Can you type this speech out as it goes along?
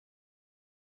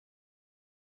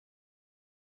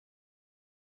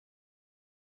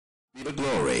Be the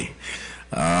glory.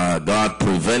 God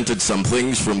prevented some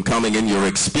things from coming in your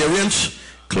experience,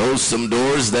 closed some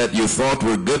doors that you thought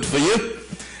were good for you.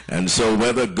 And so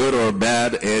whether good or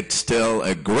bad, it's still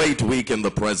a great week in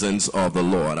the presence of the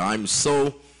Lord. I'm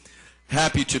so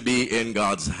happy to be in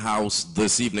God's house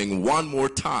this evening one more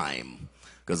time,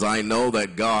 because I know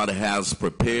that God has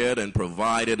prepared and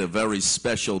provided a very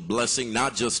special blessing,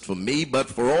 not just for me, but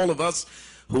for all of us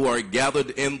who are gathered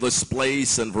in this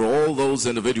place, and for all those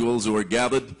individuals who are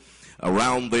gathered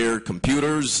around their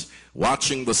computers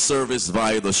watching the service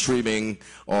via the streaming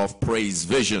of Praise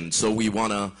Vision. So we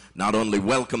want to not only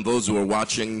welcome those who are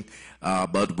watching,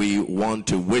 but we want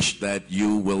to wish that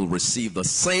you will receive the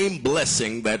same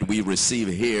blessing that we receive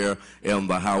here in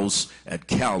the house at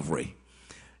Calvary.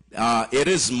 It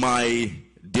is my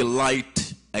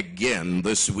delight again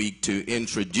this week to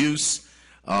introduce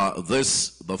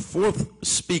the fourth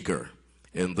speaker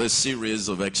in this series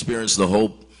of Experience the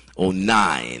Hope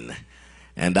 09.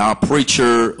 And our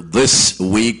preacher this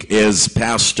week is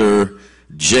Pastor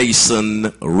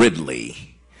Jason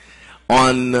Ridley.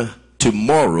 On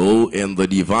tomorrow in the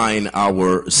Divine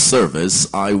Hour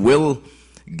service, I will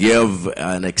give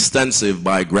an extensive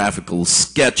biographical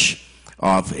sketch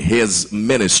of his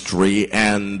ministry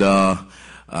and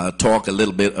talk a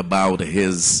little bit about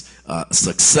his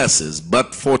successes.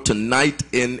 But for tonight,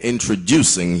 in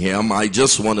introducing him, I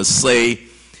just want to say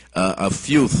a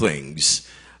few things.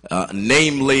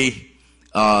 Namely,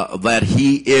 that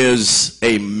he is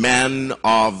a man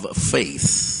of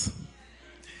faith.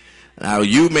 Now,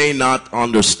 you may not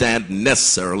understand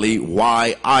necessarily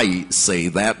why I say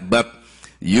that, but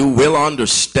you will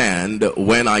understand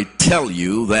when I tell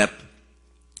you that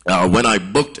when I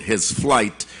booked his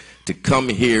flight to come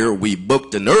here, we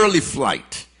booked an early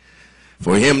flight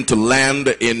for him to land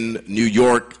in New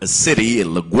York City, in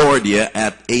LaGuardia,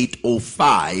 at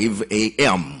 8:05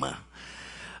 a.m.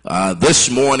 This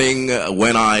morning,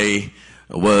 when I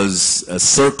was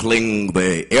circling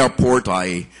the airport,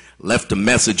 I left a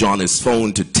message on his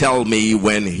phone to tell me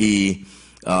when he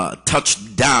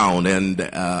touched down, and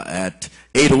at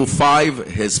 8:05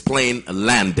 his plane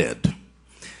landed.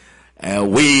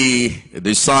 We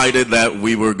decided that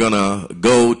we were gonna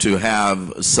go to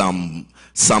have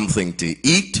something to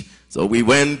eat, so we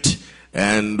went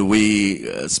and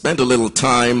we spent a little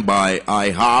time by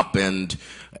IHOP and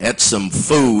ate some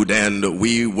food, and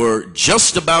we were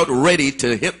just about ready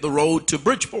to hit the road to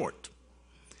Bridgeport.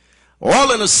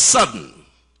 All in a sudden,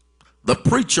 the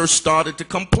preacher started to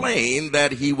complain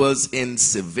that he was in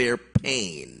severe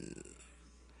pain.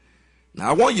 Now,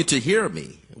 I want you to hear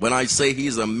me when I say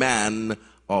he's a man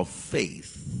of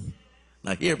faith.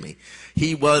 Now, hear me.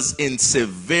 He was in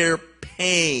severe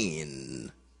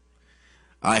pain.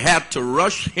 I had to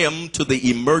rush him to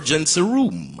the emergency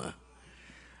room.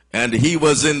 And he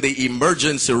was in the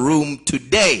emergency room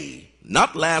today,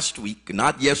 not last week,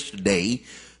 not yesterday,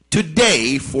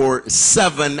 today for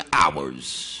 7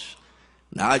 hours.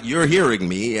 Now, you're hearing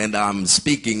me, and I'm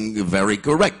speaking very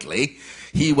correctly.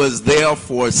 He was there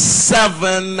for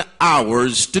 7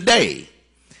 hours today.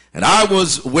 And I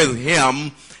was with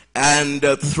him, and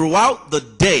throughout the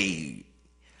day,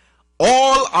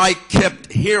 all I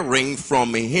kept hearing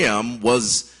from him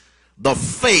was the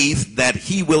faith that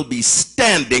he will be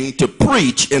standing to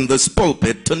preach in this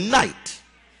pulpit tonight.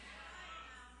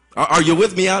 Are you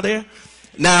with me out there?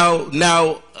 Now,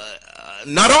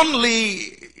 not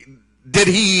only did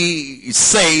he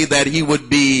say that he would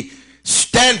be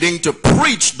standing to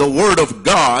preach the word of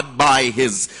God by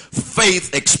his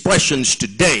faith expressions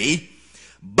today,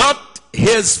 but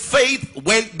his faith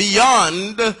went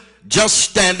beyond just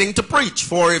standing to preach.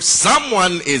 For if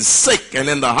someone is sick and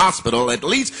in the hospital, at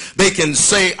least they can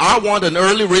say, I want an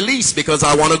early release because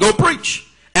I want to go preach.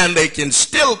 And they can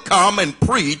still come and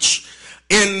preach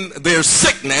in their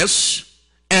sickness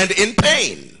and in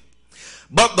pain.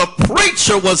 But the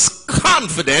preacher was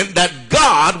confident that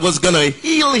God was going to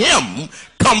heal him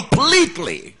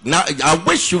completely. Now, I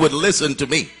wish you would listen to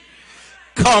me.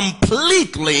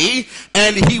 Completely,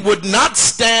 and he would not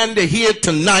stand here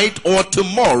tonight or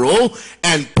tomorrow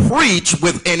and preach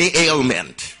with any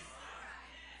ailment.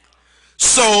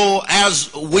 So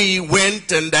as we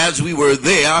went and as we were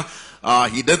there,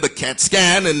 he did the CAT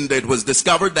scan, and it was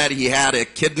discovered that he had a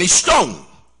kidney stone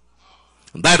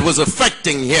that was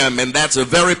affecting him, and that's a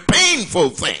very painful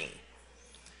thing.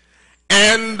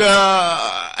 And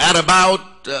at around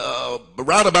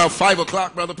about 5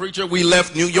 o'clock, brother preacher, we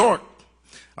left New York.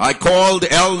 I called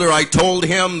Elder. I told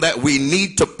him that we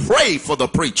need to pray for the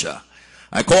preacher.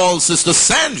 I called Sister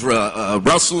Sandra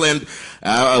Russell and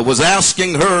was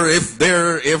asking her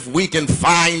if we can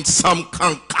find some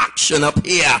concoction up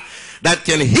here that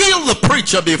can heal the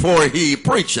preacher before he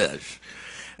preaches.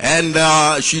 And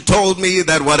she told me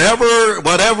that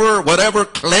whatever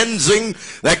cleansing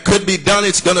that could be done,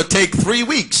 it's going to take 3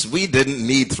 weeks. We didn't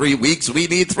need 3 weeks. We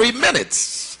need 3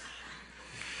 minutes.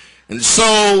 And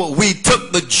so we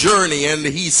took the journey, and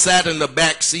he sat in the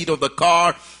back seat of the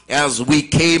car as we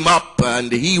came up,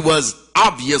 and he was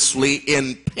obviously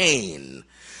in pain.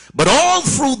 But all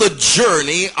through the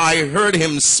journey, I heard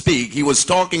him speak. He was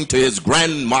talking to his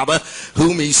grandmother,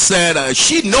 whom he said,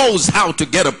 she knows how to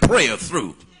get a prayer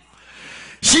through.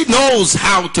 She knows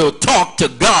how to talk to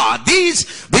God.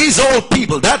 These old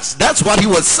people, that's what he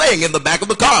was saying in the back of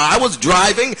the car. I was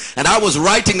driving, and I was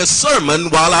writing a sermon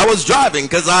while I was driving,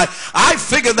 because I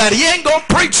figured that he ain't going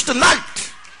to preach tonight.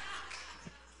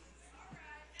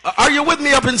 Are you with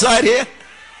me up inside here?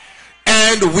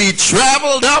 And we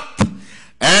traveled up,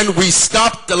 and we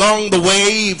stopped along the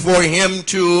way for him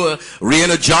to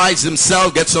re-energize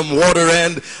himself, get some water,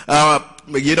 and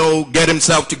get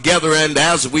himself together. And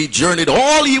as we journeyed,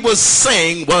 all he was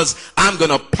saying was, I'm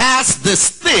going to pass this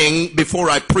thing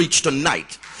before I preach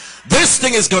tonight. This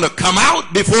thing is going to come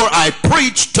out before I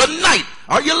preach tonight.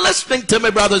 Are you listening to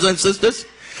me, brothers and sisters?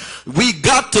 We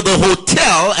got to the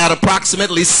hotel at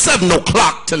approximately 7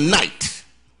 o'clock tonight.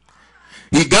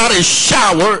 He got his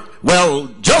shower. Well,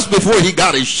 just before he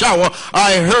got his shower,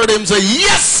 I heard him say,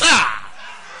 yes, sir.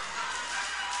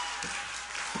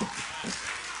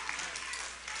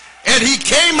 And he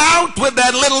came out with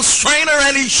that little strainer,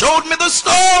 and he showed me the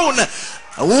stone.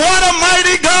 What a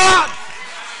mighty God.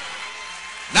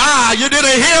 Nah, you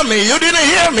didn't hear me. You didn't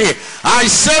hear me. I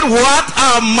said, what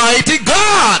a mighty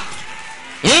God.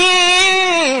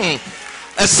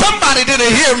 Somebody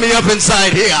didn't hear me up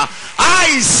inside here.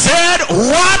 I said,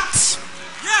 what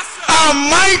a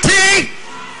mighty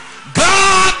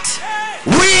God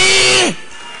we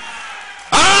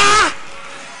are.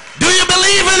 Do you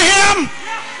believe in him?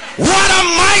 What a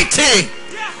mighty,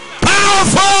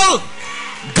 powerful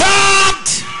God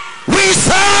we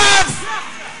serve.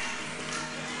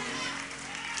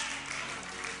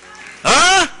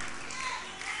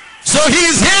 So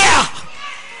he's here.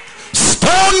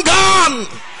 Stone gone.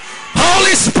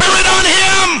 Holy Spirit on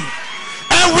him.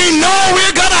 And we know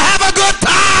we're going to have a good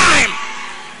time,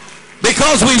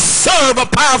 because we serve a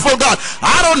powerful God.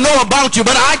 I don't know about you,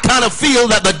 but I kind of feel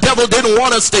that the devil didn't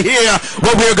want us to hear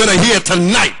what we're going to hear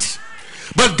tonight.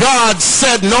 But God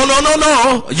said, no,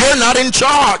 you're not in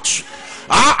charge.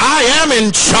 I am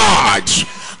in charge.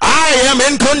 I am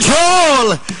in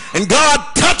control. And God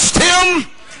touched him,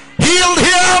 healed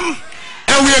him,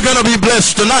 and we're going to be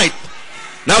blessed tonight.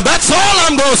 Now that's all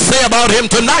I'm going to say about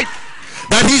him tonight,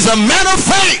 that he's a man of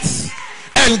faith,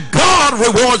 and God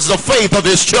rewards the faith of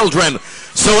his children.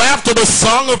 So after the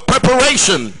song of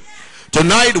preparation,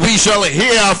 tonight we shall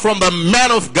hear from the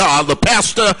man of God, the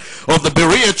pastor of the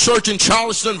Berea Church in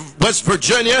Charleston, West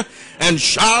Virginia, and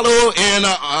Shiloh in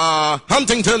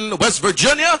Huntington, West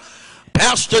Virginia,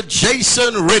 Pastor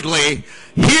Jason Ridley.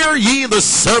 Hear ye the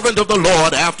servant of the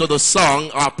Lord after the song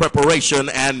of preparation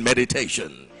and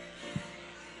meditation.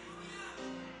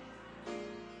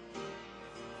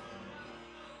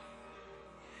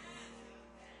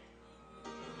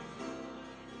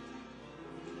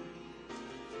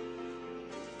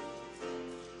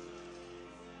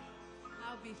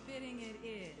 Befitting it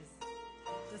is,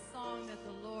 the song that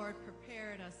the Lord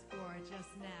prepared us for just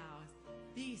now.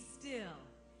 Be still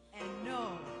and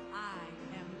know I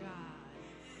am God.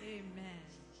 Amen.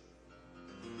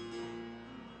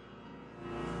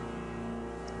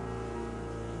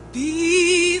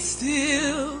 Be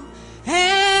still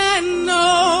and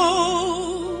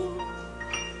know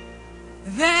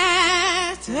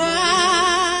that I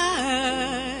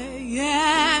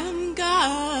am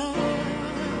God.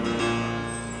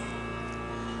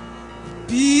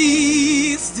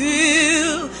 Be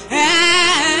still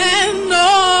and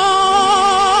know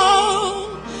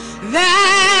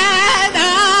that I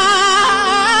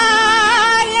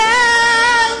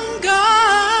am God.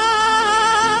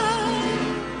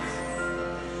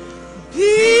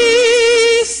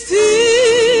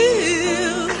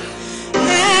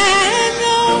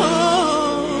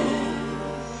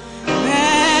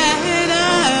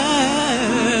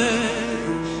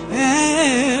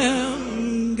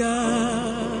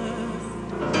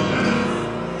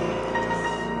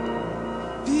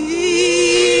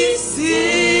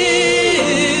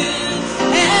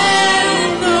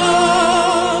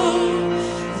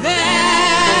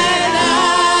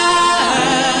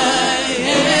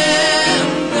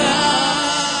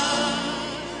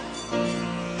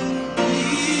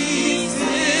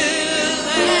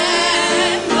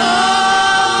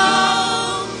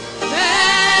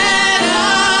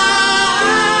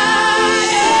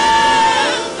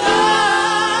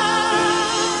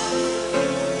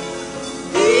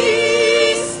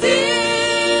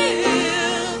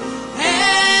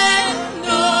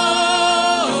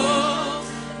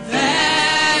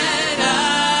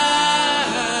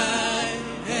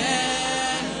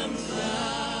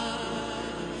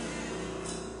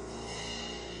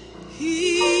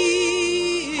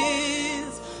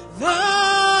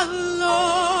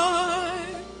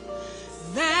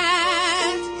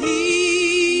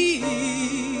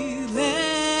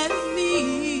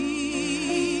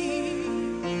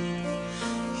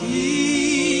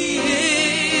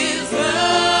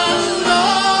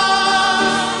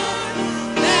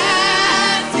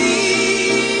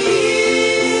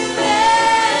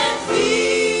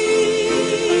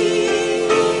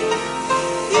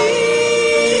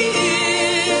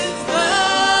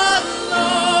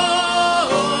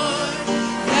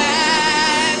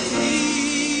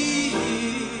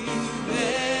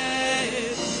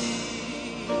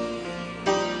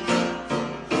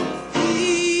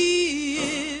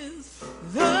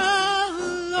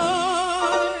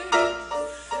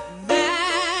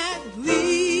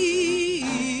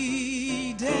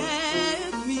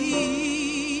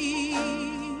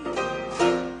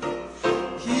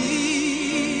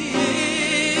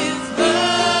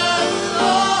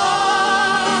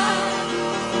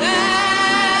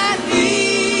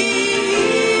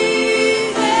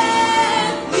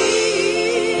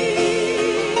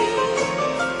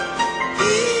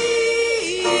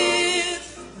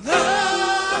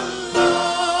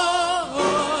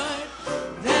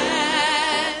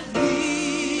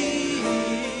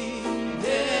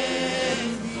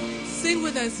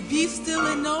 with us. Be still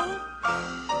and know.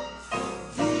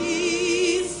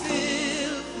 Be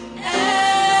still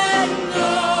and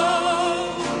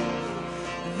know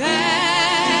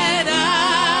that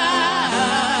I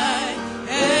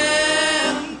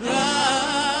am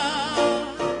God.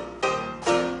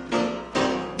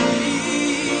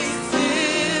 Be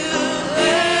still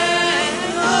and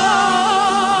know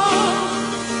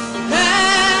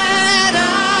that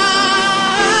I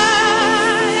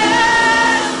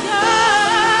am God.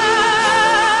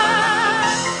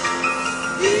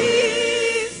 Be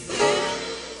still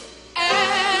and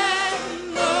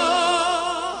know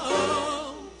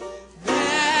that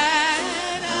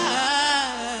I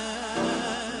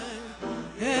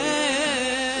am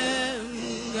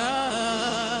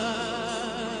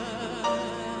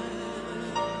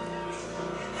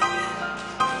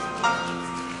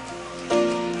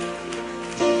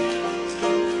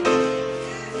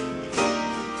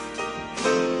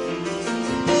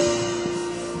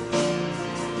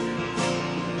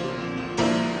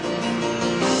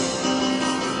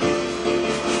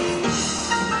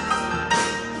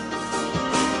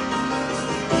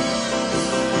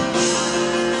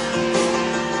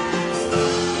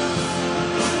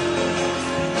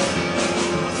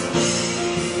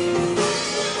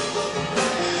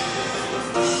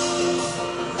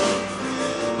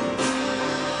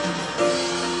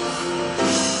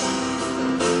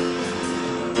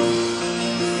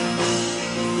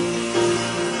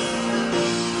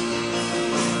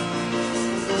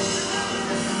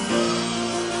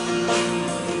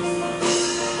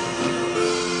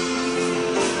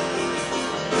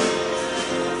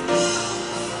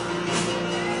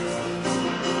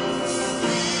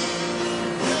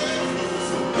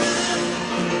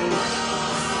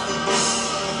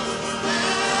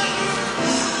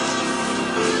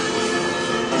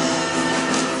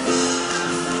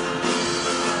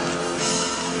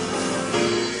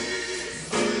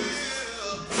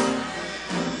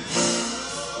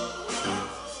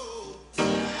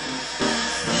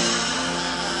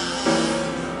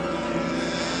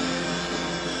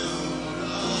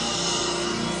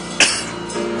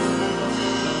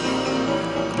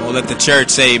Oh, let the church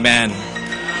say amen.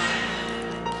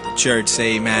 The church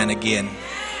say amen again.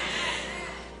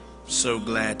 So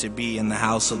glad to be in the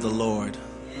house of the Lord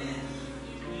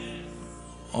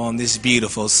on this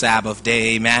beautiful Sabbath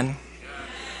day, amen.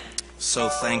 So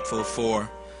thankful for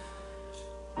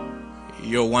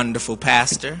your wonderful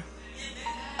pastor,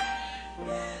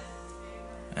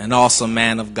 an awesome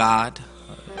man of God,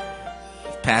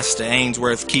 Pastor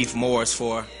Ainsworth Keith Morris,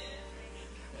 for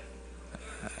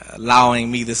allowing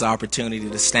me this opportunity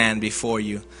to stand before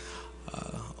you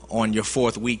on your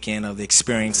fourth weekend of the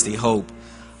Experience the Hope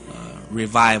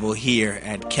revival here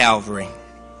at Calvary.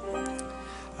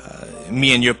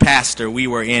 Me and your pastor, we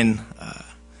were in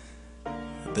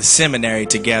the seminary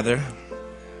together,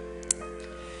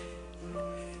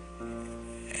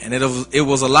 and it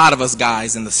was a lot of us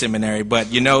guys in the seminary,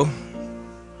 but you know,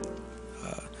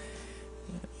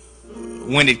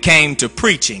 when it came to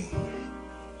preaching,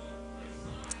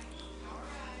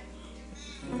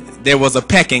 there was a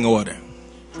pecking order.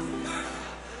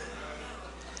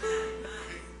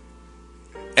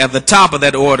 At the top of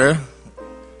that order,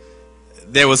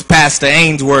 there was Pastor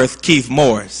Ainsworth Keith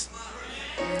Morris.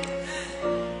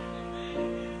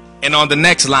 And on the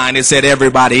next line, it said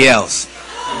everybody else.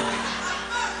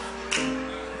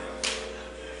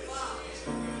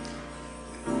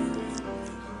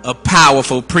 A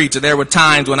powerful preacher. There were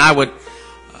times when I would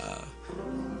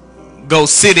go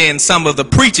sit in some of the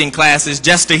preaching classes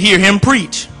just to hear him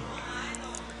preach.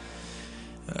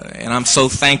 And I'm so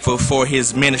thankful for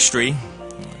his ministry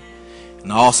and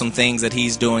the awesome things that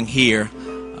he's doing here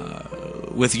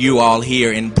with you all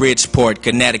here in Bridgeport,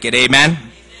 Connecticut. Amen.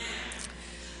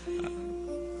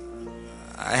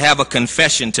 I have a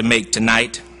confession to make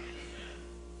tonight.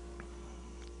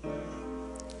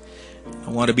 I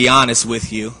want to be honest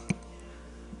with you.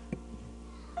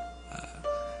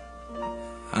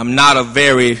 I'm not a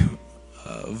very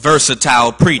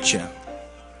versatile preacher.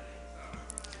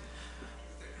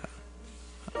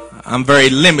 I'm very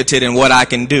limited in what I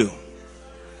can do.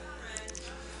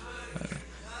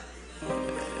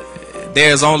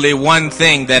 There's only one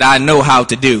thing that I know how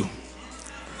to do,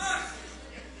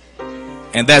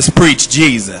 and that's preach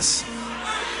Jesus.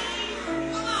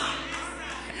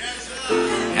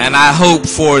 And I hope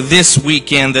for this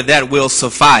weekend that will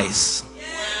suffice,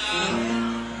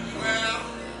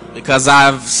 because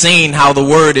I've seen how the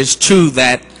word is true,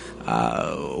 that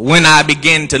when I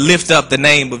begin to lift up the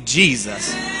name of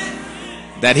Jesus,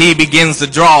 that he begins to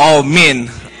draw all men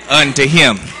unto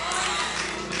him.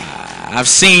 I've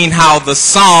seen how the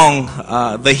song,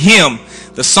 the hymn,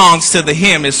 the songs to the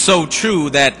hymn is so true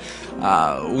that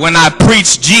when I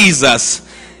preach Jesus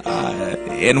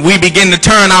and we begin to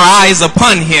turn our eyes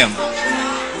upon him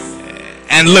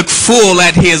and look full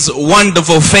at his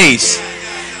wonderful face,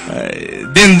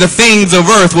 then the things of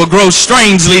earth will grow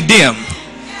strangely dim.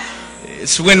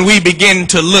 It's when we begin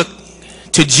to look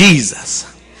to Jesus,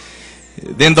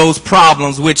 then those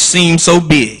problems which seem so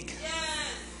big,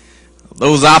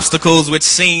 those obstacles which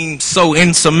seem so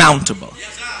insurmountable,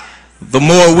 the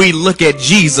more we look at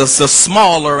Jesus, the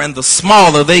smaller and the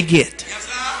smaller they get,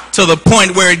 to the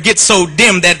point where it gets so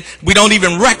dim that we don't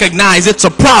even recognize it's a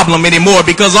problem anymore,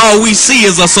 because all we see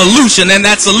is a solution, and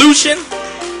that solution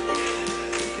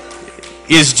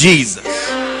is Jesus.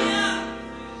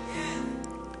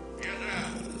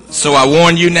 So I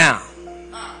warn you now,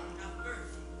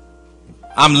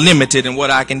 I'm limited in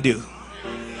what I can do.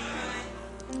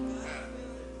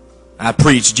 I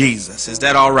preach Jesus. Is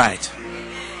that all right?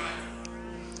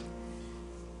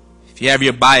 If you have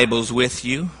your Bibles with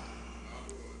you,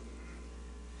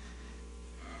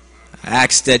 I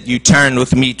ask that you turn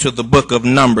with me to the book of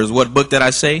Numbers. What book did I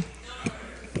say?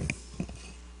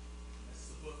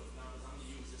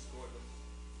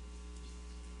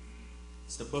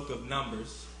 It's the book of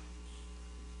Numbers,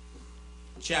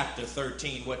 chapter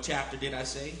 13. What chapter did I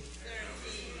say? 13.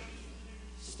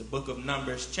 It's the book of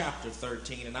Numbers, chapter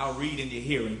 13, and I'll read in your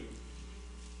hearing.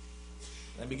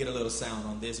 Let me get a little sound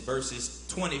on this. Verses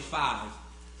 25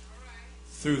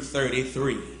 through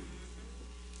 33.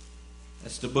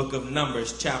 That's the book of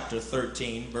Numbers, chapter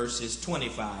 13, verses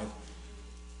 25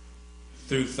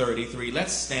 through 33.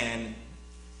 Let's stand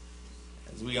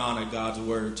as we honor God's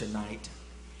word tonight.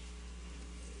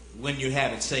 When you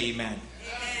have it, say amen.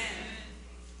 Amen.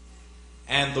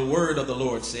 And the word of the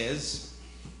Lord says,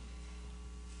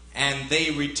 and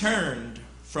they returned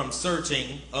from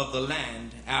searching of the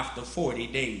land after 40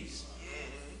 days.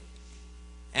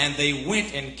 And they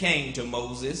went and came to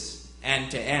Moses and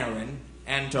to Aaron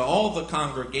and to all the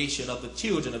congregation of the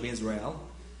children of Israel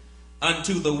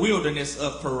unto the wilderness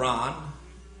of Paran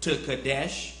to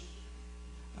Kadesh,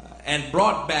 and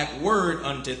brought back word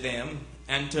unto them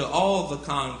and to all the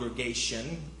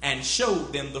congregation, and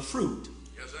showed them the fruit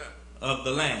of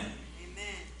the land.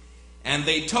 Amen. And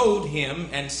they told him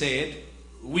and said,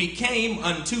 we came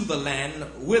unto the land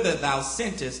whither thou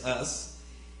sentest us,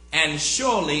 and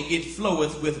surely it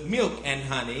floweth with milk and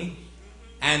honey,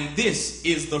 and this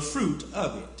is the fruit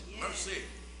of it. Mercy.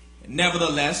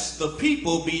 Nevertheless, the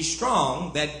people be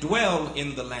strong that dwell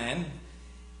in the land,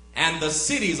 and the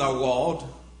cities are walled,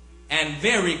 and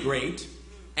very great.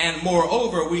 And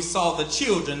moreover, we saw the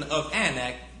children of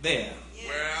Anak there.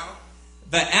 Well,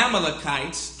 the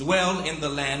Amalekites dwell in the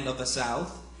land of the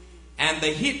south, and the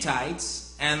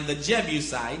Hittites, and the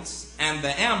Jebusites, and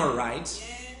the Amorites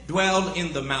dwell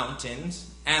in the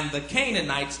mountains, and the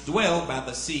Canaanites dwell by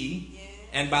the sea,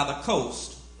 and by the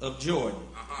coast of Jordan.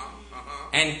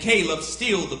 And Caleb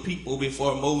stilled the people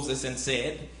before Moses and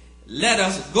said, let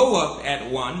us go up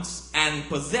at once and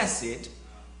possess it,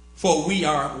 for we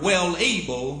are well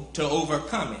able to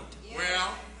overcome it.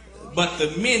 Well, but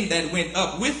the men that went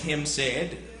up with him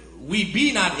said, we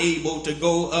be not able to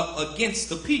go up against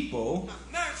the people,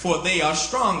 for they are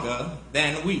stronger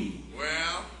than we.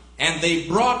 Well, and they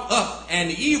brought up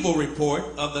an evil report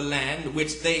of the land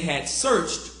which they had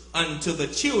searched unto the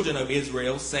children of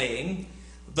Israel, saying,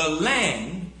 the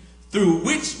land through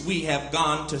which we have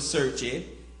gone to search it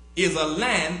is a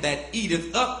land that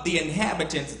eateth up the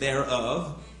inhabitants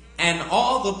thereof, and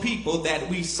all the people that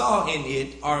we saw in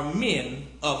it are men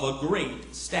of a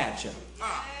great stature.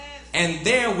 And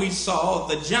there we saw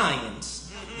the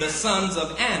giants, the sons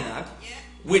of Anak,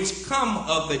 which come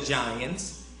of the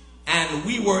giants, and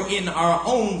we were in our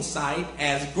own sight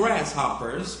as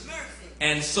grasshoppers,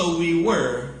 and so we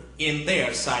were in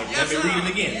their sight. Let me read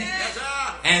it again.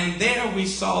 And there we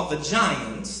saw the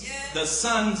giants, the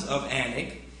sons of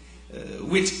Anak,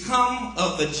 which come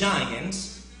of the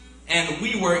giants, and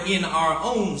we were in our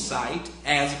own sight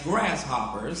as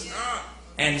grasshoppers,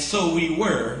 and so we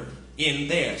were in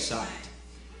their sight.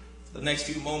 For the next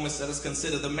few moments, let us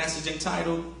consider the message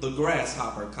entitled, The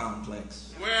Grasshopper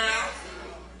Complex. Well,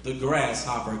 the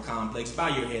Grasshopper Complex. Bow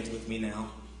your heads with me now.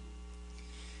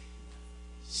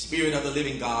 Spirit of the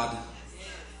living God,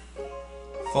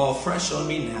 fall fresh on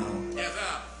me now.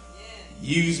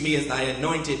 Use me as thy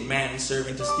anointed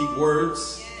manservant to speak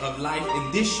words of life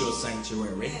in this your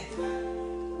sanctuary.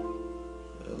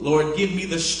 Lord, give me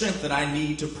the strength that I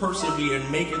need to persevere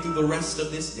and make it through the rest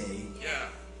of this day.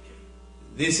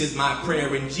 This is my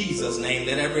prayer in Jesus' name.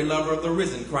 Let every lover of the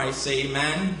risen Christ say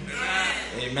amen.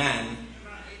 Amen. Amen.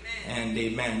 And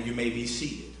amen, you may be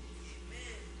seated.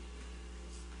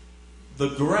 The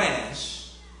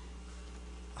grasshopper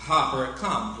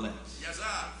complex. Yes, sir.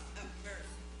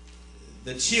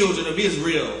 The children of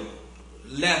Israel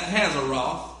left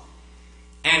Hazeroth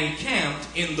and camped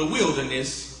in the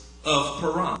wilderness of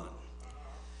Paran.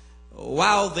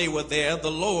 While they were there, the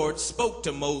Lord spoke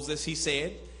to Moses. He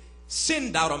said,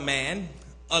 "Send out a man,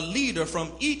 a leader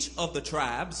from each of the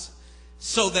tribes,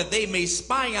 so that they may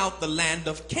spy out the land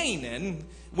of Canaan,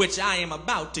 which I am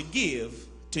about to give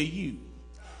to you."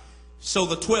 So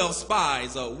the 12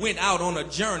 spies went out on a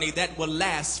journey that would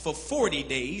last for 40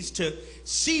 days to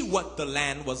see what the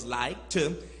land was like,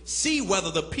 to see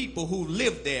whether the people who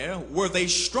lived there, were they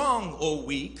strong or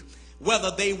weak,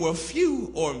 whether they were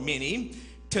few or many,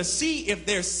 to see if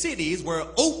their cities were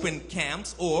open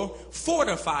camps or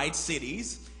fortified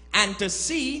cities, and to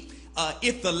see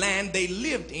if the land they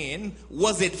lived in,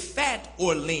 was it fat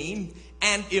or lean,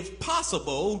 and if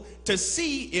possible, to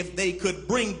see if they could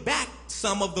bring back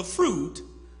some of the fruit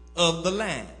of the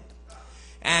land.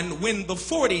 And when the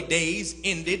 40 days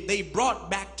ended, they brought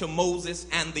back to Moses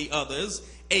and the others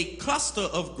a cluster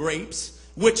of grapes,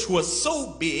 which was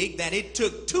so big that it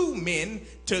took 2 men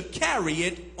to carry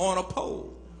it on a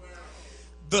pole.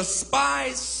 The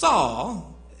spies saw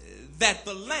that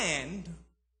the land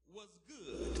was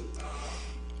good.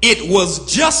 It was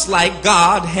just like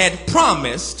God had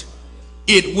promised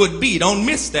it would be. Don't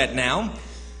miss that now.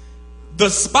 The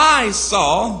spies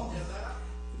saw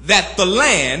that the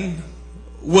land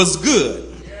was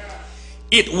good.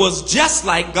 It was just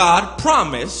like God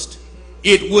promised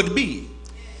it would be.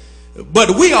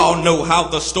 But we all know how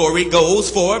the story goes,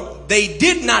 for they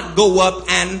did not go up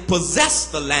and possess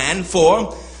the land,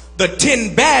 for the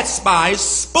 10 bad spies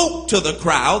spoke to the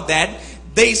crowd that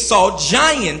they saw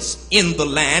giants in the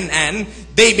land, and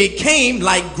they became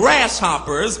like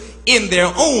grasshoppers in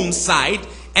their own sight,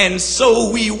 and so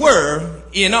we were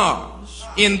in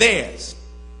theirs.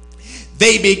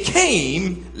 They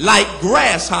became like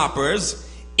grasshoppers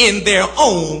in their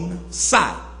own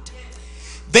sight.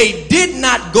 They did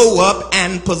not go up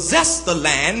and possess the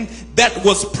land that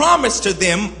was promised to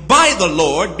them by the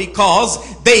Lord, because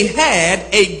they had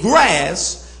a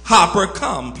grasshopper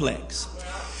complex.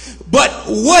 But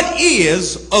what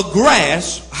is a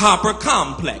grasshopper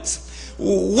complex?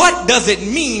 What does it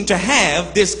mean to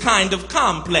have this kind of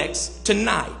complex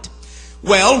tonight?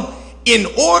 Well, in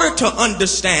order to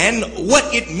understand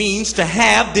what it means to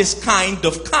have this kind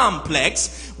of complex,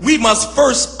 we must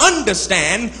first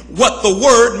understand what the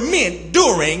word meant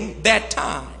during that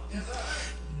time.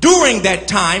 During that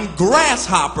time,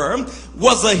 grasshopper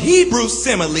was a Hebrew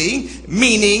simile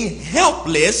meaning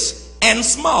helpless and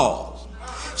small.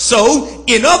 So,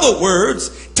 in other words,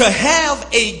 to have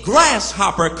a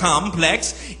grasshopper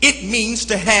complex, it means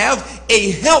to have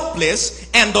a helpless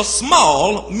and a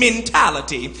small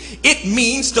mentality. It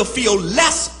means to feel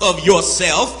less of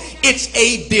yourself. It's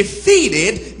a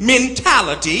defeated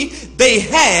mentality. They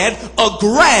had a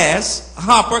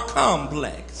grasshopper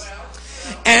complex.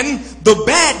 And the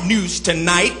bad news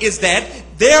tonight is that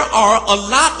there are a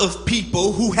lot of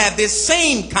people who have this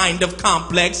same kind of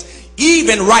complex,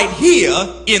 even right here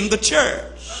in the church.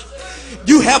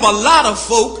 You have a lot of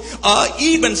folk,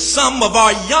 even some of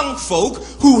our young folk,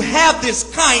 who have this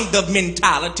kind of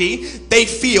mentality. They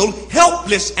feel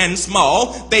helpless and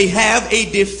small. They have a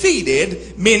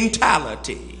defeated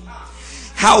mentality.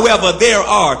 However, there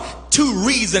are 2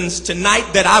 reasons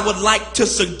tonight that I would like to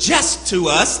suggest to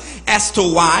us as to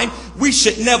why we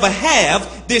should never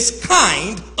have this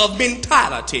kind of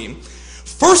mentality.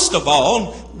 First of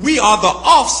all, we are the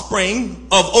offspring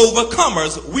of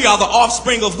overcomers. We are the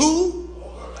offspring of who?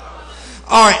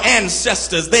 Our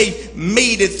ancestors, they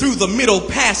made it through the Middle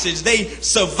Passage. They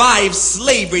survived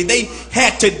slavery. They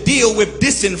had to deal with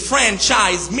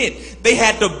disenfranchisement. They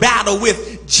had to battle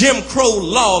with Jim Crow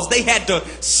laws. They had to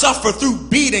suffer through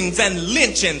beatings and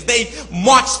lynchings. They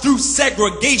marched through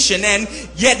segregation, and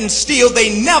yet and still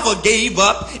they never gave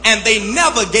up and they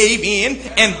never gave in.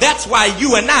 And that's why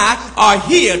you and I are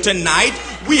here tonight.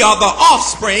 We are the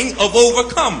offspring of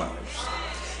overcomers.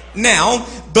 Now,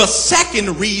 the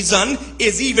second reason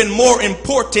is even more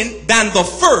important than the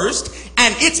first,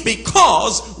 and it's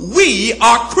because we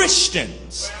are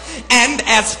Christians. And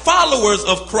as followers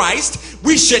of Christ,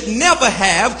 we should never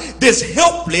have this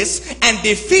helpless and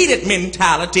defeated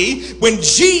mentality when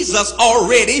Jesus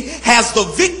already has the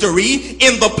victory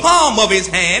in the palm of his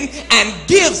hand and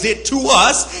gives it to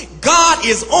us. God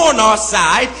is on our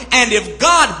side, and if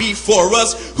God be for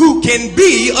us, who can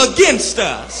be against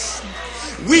us?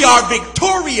 We are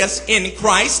victorious in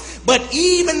Christ, but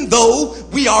even though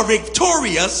we are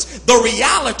victorious, the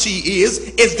reality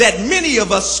is that many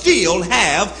of us still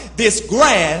have this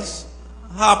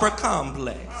grasshopper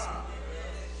complex.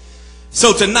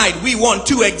 So tonight we want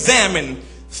to examine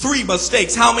 3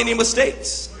 mistakes. How many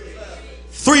mistakes?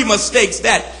 3 mistakes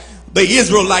that the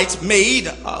Israelites made,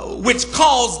 which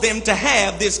caused them to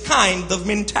have this kind of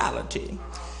mentality.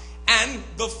 And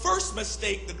the first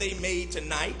mistake that they made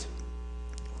tonight,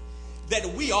 that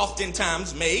we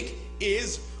oftentimes make,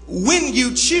 is when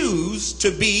you choose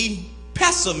to be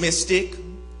pessimistic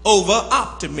over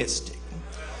optimistic.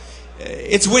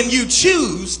 It's when you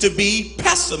choose to be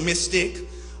pessimistic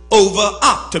over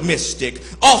optimistic.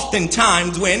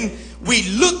 Oftentimes when we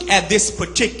look at this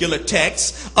particular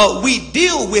text, we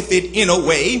deal with it in a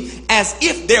way as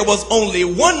if there was only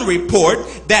one report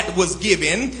that was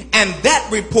given, and that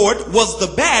report was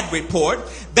the bad report,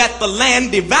 that the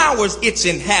land devours its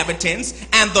inhabitants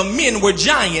and the men were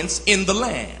giants in the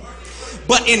land.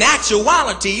 But in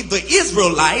actuality, the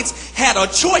Israelites had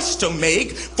a choice to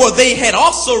make, for they had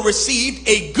also received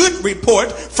a good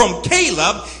report from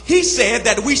Caleb. He said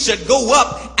that we should go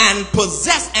up and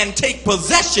possess and take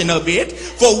possession of it,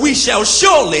 for we shall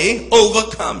surely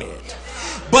overcome it.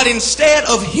 But instead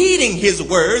of heeding his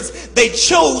words, they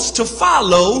chose to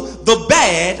follow the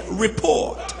bad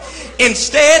report.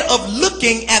 Instead of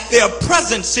looking at their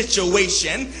present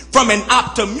situation from an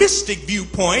optimistic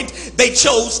viewpoint, they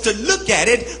chose to look at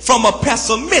it from a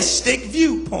pessimistic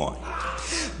viewpoint.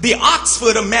 The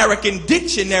Oxford American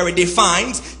Dictionary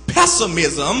defines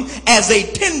pessimism as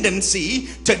a tendency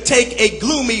to take a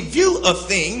gloomy view of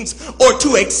things or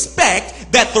to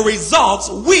expect that the results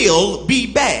will be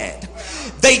bad.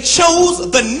 They chose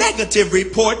the negative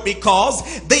report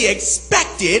because they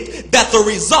expected that the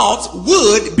results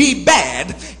would be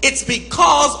bad. It's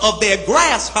because of their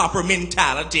grasshopper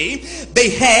mentality. They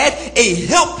had a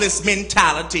helpless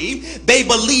mentality. They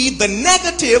believed the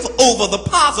negative over the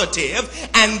positive,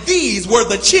 and these were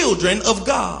the children of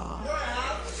God.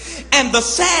 And the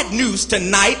sad news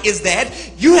tonight is that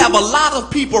you have a lot of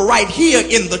people right here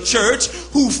in the church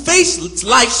who face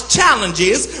life's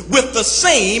challenges with the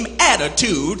same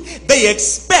attitude. They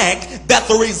expect that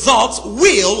the results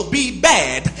will be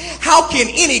bad. How can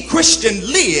any Christian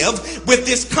live with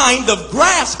this kind of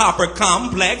grasshopper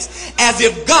complex as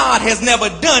if God has never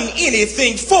done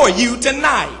anything for you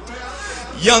tonight?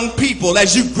 Young people,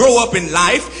 as you grow up in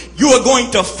life, you are going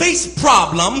to face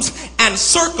problems and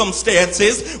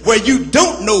circumstances where you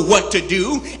don't know what to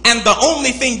do, and the only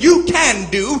thing you can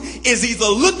do is either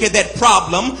look at that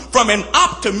problem from an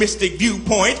optimistic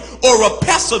viewpoint or a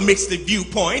pessimistic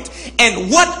viewpoint. And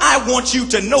what I want you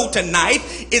to know tonight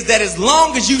is that as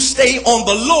long as you stay on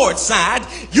the Lord's side,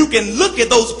 you can look at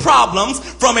those problems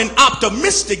from an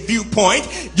optimistic viewpoint.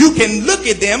 You can look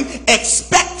at them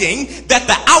expecting that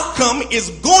the outcome is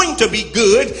going to be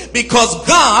good, because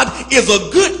God is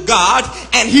a good God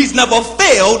and he's never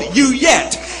failed you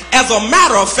yet. As a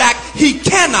matter of fact, he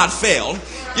cannot fail.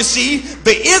 You see,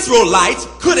 the Israelites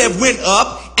could have went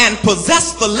up and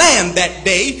possessed the land that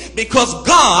day because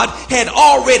God had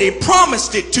already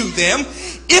promised it to them,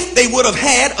 if they would have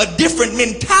had a different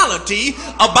mentality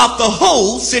about the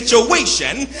whole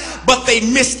situation. But they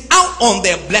missed out on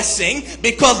their blessing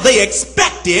because they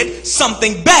expected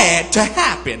something bad to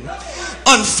happen.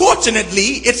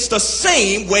 Unfortunately, it's the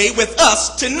same way with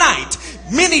us tonight.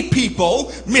 Many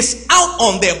people miss out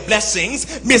on their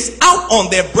blessings, miss out on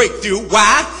their breakthrough.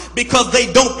 Why? Because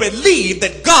they don't believe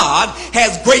that God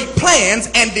has great plans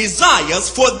and desires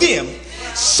for them.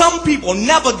 Some people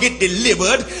never get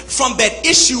delivered from that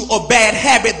issue or bad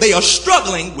habit they are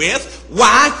struggling with.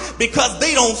 Why? Because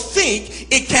they don't think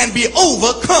it can be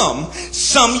overcome.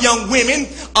 Some young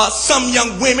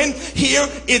women here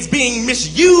is being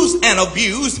misused and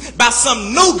abused by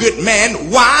some no good man.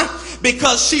 Why?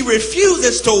 Because she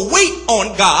refuses to wait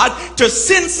on God to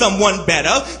send someone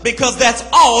better, because that's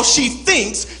all she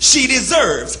thinks she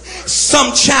deserves.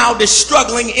 Some child is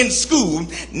struggling in school,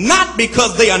 not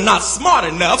because they are not smart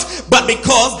enough, but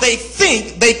because they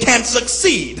think they can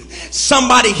succeed.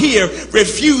 Somebody here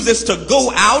refuses to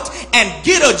go out and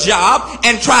get a job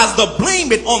and tries to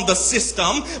blame it on the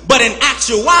system, but in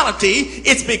actuality,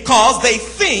 it's because they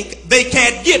think they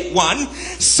can't get one.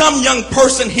 Some young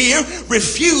person here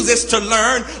refuses to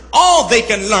learn all they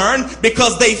can learn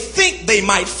because they think they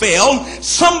might fail.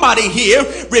 Somebody here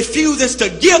refuses to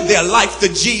give their life to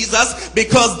Jesus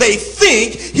because they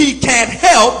think he can't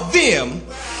help them.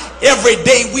 Every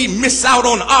day we miss out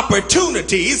on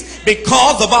opportunities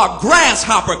because of our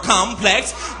grasshopper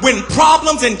complex. When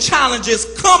problems and challenges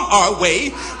come our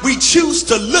way, we choose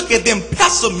to look at them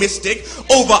pessimistic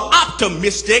over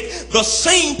optimistic. The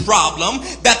same problem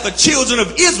that the children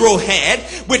of Israel had,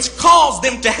 which caused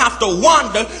them to have to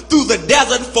wander through the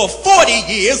desert for 40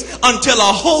 years until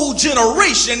a whole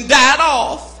generation died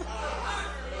off.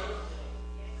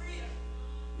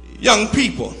 Young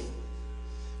people,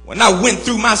 when I went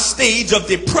through my stage of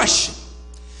depression,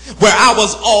 where I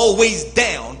was always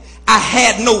down, I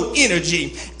had no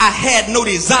energy, I had no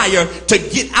desire to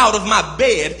get out of my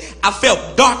bed. I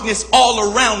felt darkness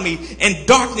all around me and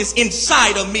darkness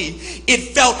inside of me.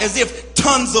 It felt as if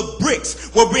tons of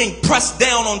bricks were being pressed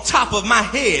down on top of my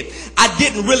head. I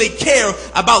didn't really care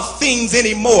about things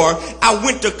anymore. I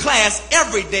went to class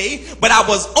every day, but I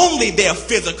was only there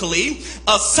physically.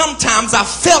 Sometimes I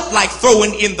felt like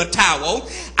throwing in the towel.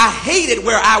 I hated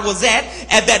where I was at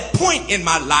that point in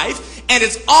my life. And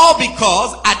it's all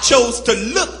because I chose to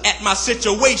look at my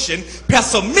situation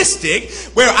pessimistic,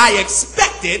 where I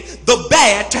expected the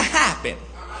bad to happen.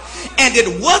 And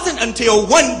it wasn't until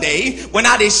one day when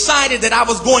I decided that I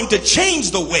was going to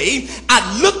change the way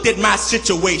I looked at my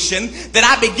situation that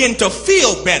I began to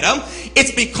feel better.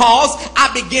 It's because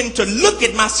I began to look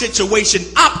at my situation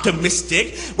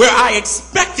optimistic, where I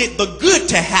expected the good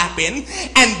to happen.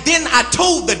 And then I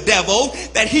told the devil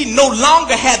that he no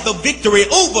longer had the victory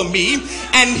over me,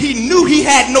 and he knew he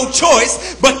had no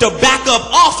choice but to back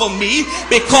up off of me,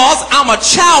 because I'm a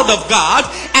child of God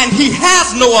and he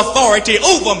has no authority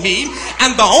over me.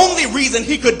 And the only reason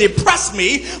he could depress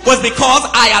me was because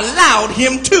I allowed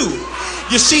him to.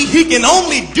 You see, he can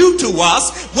only do to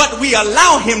us what we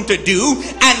allow him to do.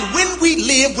 And when we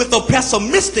live with a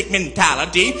pessimistic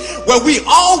mentality, where we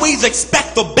always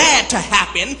expect the bad to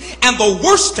happen and the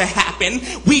worst to happen,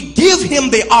 we give him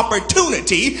the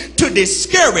opportunity to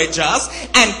discourage us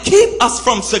and keep us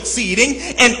from succeeding,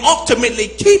 and ultimately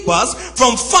keep us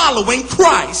from following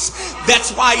Christ.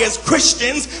 That's why as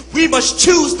Christians, we must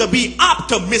choose to be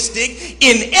optimistic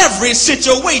in every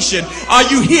situation. Are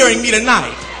you hearing me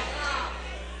tonight?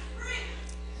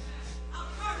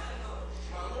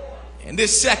 And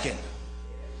this second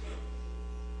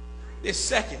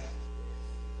mistake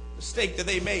that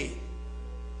they made,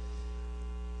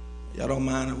 y'all don't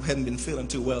mind, I hadn't been feeling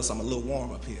too well, so I'm a little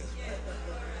warm up here.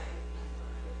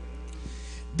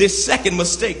 This second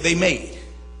mistake they made,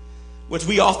 which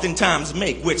we oftentimes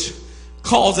make, which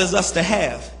causes us to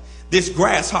have this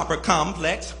grasshopper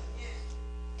complex,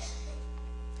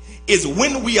 is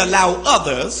when we allow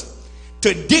others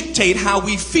to dictate how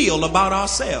we feel about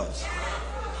ourselves.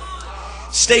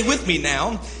 Stay with me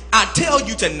now. I tell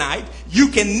you tonight, you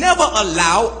can never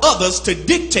allow others to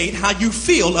dictate how you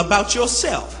feel about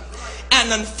yourself.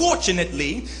 And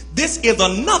unfortunately, this is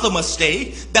another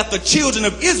mistake that the children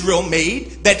of Israel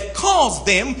made that caused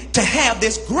them to have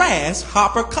this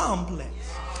grasshopper complex.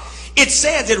 It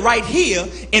says it right here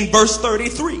in verse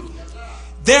 33.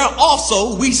 There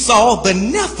also we saw the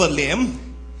Nephilim,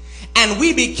 and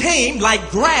we became like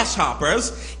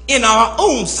grasshoppers in our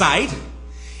own sight,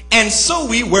 and so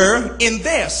we were in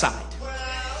their sight.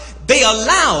 They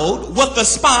allowed what the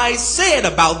spies said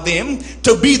about them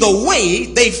to be the way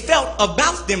they felt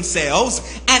about themselves,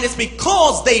 and it's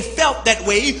because they felt that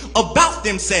way about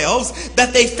themselves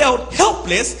that they felt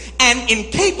helpless and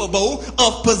incapable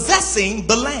of possessing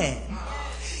the land.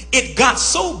 It got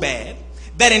so bad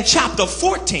that in chapter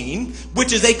 14,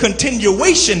 which is a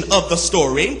continuation of the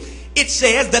story, it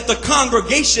says that the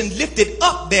congregation lifted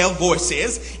up their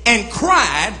voices and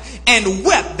cried and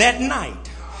wept that night.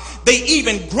 They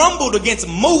even grumbled against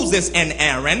Moses and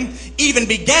Aaron, even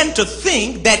began to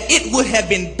think that it would have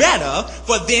been better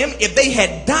for them if they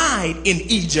had died in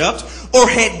Egypt or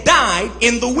had died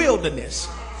in the wilderness.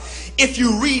 If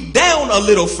you read down a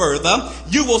little further,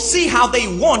 you will see how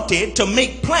they wanted to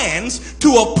make plans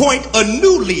to appoint a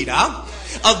new leader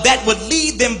that would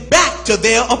lead them back to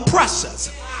their oppressors.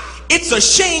 It's a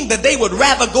shame that they would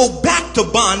rather go back to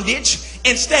bondage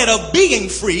instead of being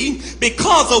free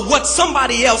because of what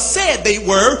somebody else said they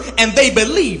were, and they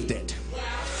believed it.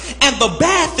 And the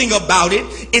bad thing about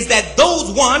it is that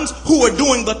those ones who are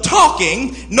doing the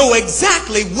talking know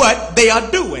exactly what they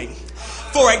are doing.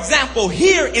 For example,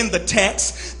 here in the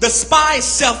text, the spies'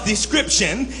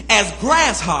 self-description as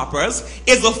grasshoppers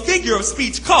is a figure of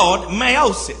speech called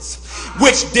meiosis,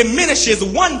 which diminishes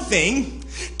one thing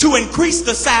to increase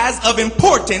the size of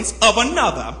importance of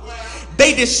another.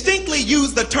 They distinctly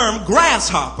use the term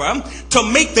grasshopper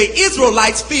to make the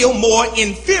Israelites feel more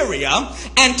inferior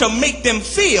and to make them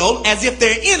feel as if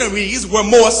their enemies were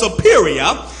more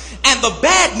superior. And the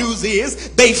bad news is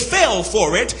they fell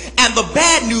for it. And the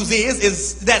bad news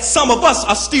is that some of us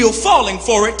are still falling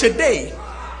for it today.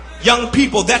 Young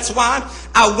people, that's why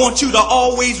I want you to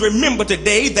always remember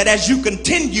today that as you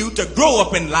continue to grow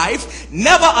up in life,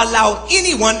 never allow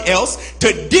anyone else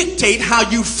to dictate how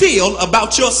you feel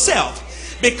about yourself.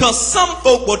 Because some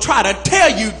folk will try to tear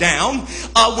you down,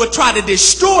 will try to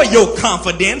destroy your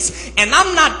confidence. And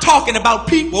I'm not talking about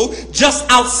people just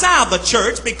outside the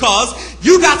church, because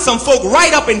you got some folk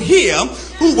right up in here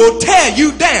who will tear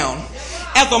you down.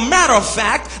 As a matter of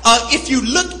fact, if you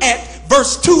look at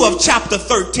verse 2 of chapter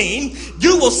 13,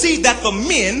 you will see that the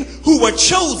men who were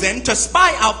chosen to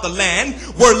spy out the land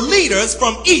were leaders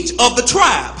from each of the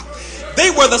tribe. They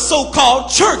were the so-called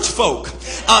church folk.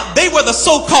 They were the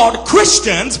so-called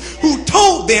Christians who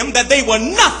told them that they were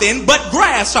nothing but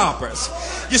grasshoppers.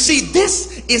 You see,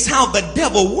 this is how the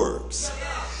devil works.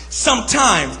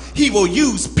 Sometimes he will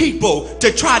use people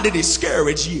to try to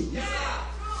discourage you.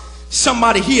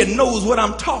 Somebody here knows what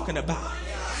I'm talking about.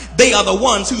 They are the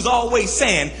ones who's always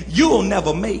saying, you'll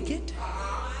never make it.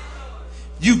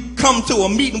 You come to a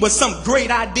meeting with some great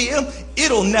idea,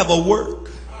 it'll never work.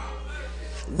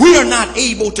 We are not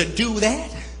able to do that.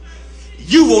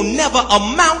 You will never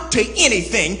amount to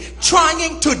anything,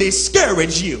 trying to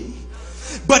discourage you.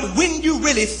 But when you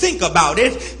really think about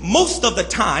it, most of the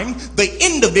time, the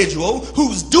individual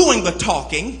who's doing the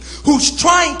talking, who's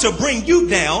trying to bring you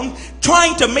down,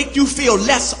 trying to make you feel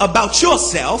less about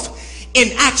yourself, in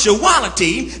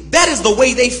actuality, that is the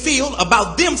way they feel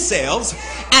about themselves.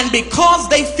 And because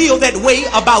they feel that way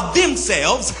about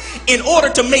themselves, in order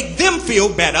to make them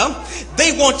feel better,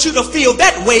 they want you to feel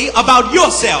that way about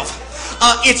yourself.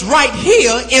 It's right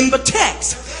here in the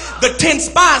text. The 10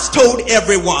 spies told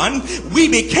everyone, we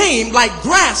became like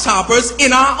grasshoppers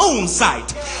in our own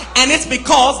sight. And it's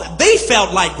because they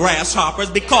felt like grasshoppers,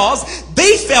 because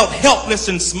they felt helpless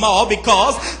and small,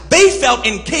 because they felt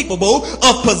incapable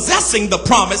of possessing the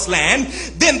promised land.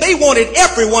 Then they wanted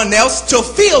everyone else to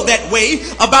feel that way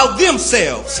about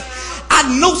themselves.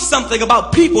 I know something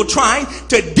about people trying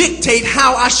to dictate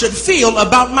how I should feel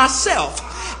about myself.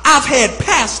 I've had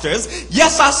pastors,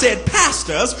 yes, I said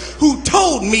pastors, who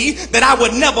told me that I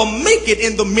would never make it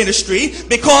in the ministry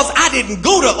because I didn't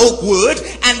go to Oakwood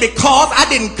and because I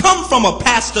didn't come from a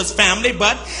pastor's family.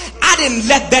 But I didn't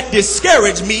let that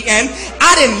discourage me, and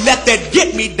I didn't let that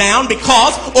get me down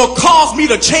because, or cause me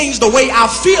to change the way I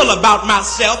feel about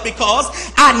myself, because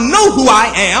I know who I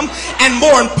am, and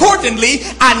more importantly,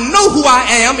 I know who I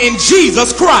am in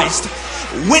Jesus Christ.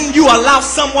 When you allow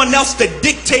someone else to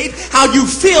dictate how you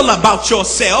feel about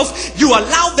yourself, you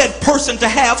allow that person to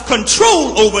have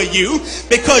control over you,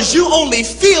 because you only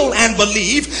feel and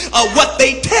believe what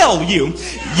they tell you.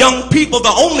 Young people,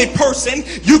 the only person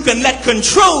you can let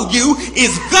control you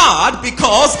is God,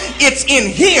 because it's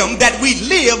in Him that we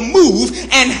live, move,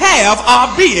 and have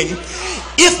our being.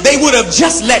 If they would have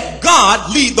just let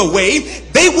God lead the way,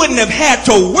 they wouldn't have had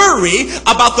to worry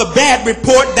about the bad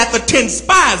report that the 10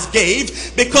 spies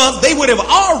gave, because they would have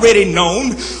already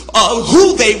known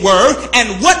who they were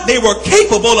and what they were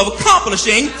capable of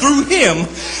accomplishing through Him.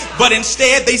 But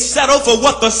instead, they settled for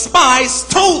what the spies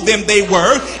told them they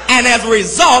were, and as a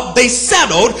result, they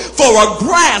settled for a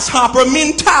grasshopper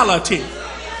mentality.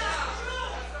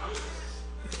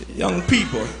 Young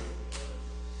people,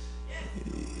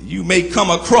 you may come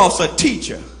across a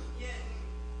teacher,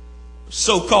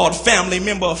 so-called family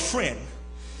member or friend.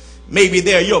 Maybe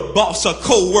they're your boss or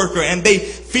co-worker, and they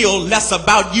feel less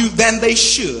about you than they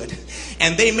should.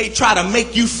 And they may try to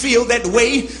make you feel that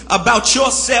way about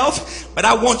yourself. But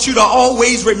I want you to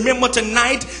always remember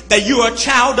tonight that you're a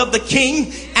child of the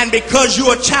King. And because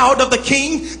you're a child of the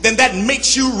King, then that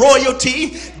makes you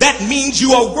royalty. That means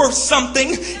you are worth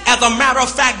something. As a matter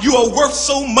of fact, you are worth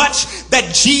so much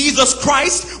that Jesus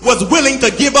Christ was willing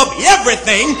to give up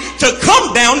everything to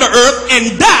come down to earth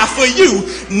and die for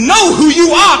you. Know who you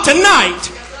are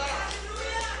tonight.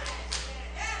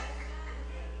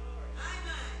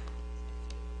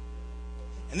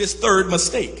 And this third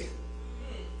mistake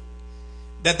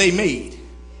that they made,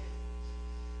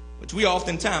 which we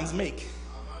oftentimes make,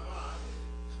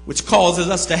 which causes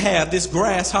us to have this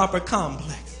grasshopper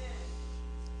complex,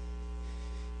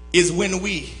 is when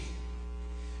we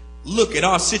look at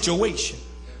our situation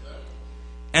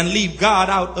and leave God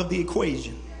out of the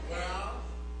equation.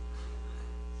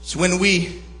 It's when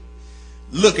we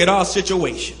look at our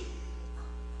situation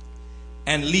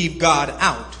and leave God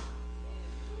out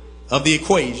of the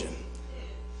equation.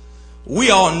 We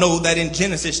all know that in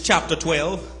Genesis chapter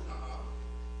 12,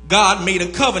 God made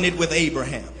a covenant with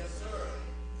Abraham.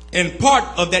 And part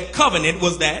of that covenant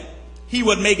was that he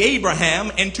would make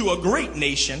Abraham into a great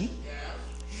nation,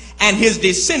 and his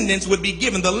descendants would be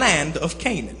given the land of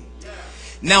Canaan.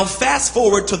 Now fast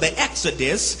forward to the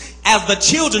Exodus, as the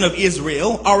children of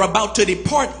Israel are about to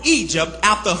depart Egypt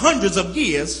after hundreds of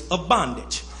years of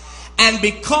bondage. And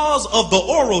because of the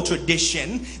oral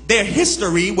tradition, their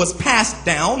history was passed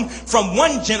down from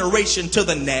one generation to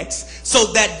the next,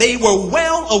 so that they were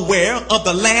well aware of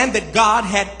the land that God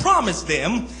had promised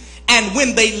them. And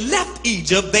when they left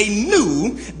Egypt, they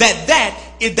knew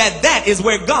that is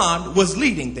where God was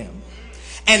leading them.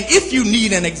 And if you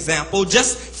need an example,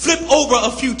 just flip over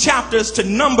a few chapters to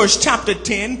Numbers chapter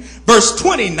 10, verse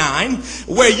 29,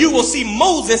 where you will see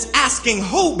Moses asking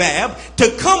Hobab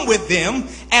to come with them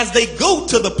as they go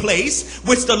to the place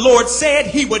which the Lord said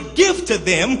he would give to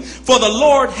them, for the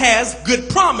Lord has good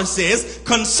promises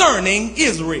concerning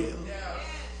Israel.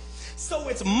 So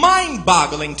it's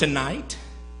mind-boggling tonight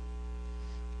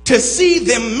to see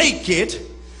them make it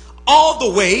all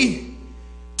the way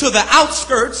to the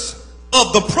outskirts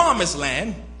of the promised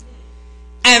land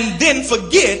and then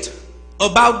forget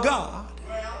about God.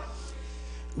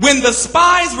 When the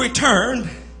spies returned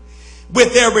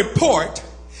with their report,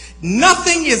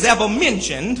 nothing is ever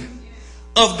mentioned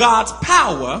of God's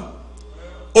power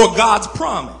or God's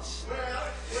promise.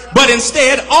 But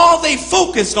instead, all they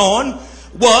focused on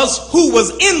was who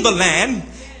was in the land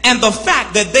and the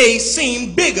fact that they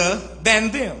seemed bigger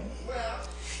than them.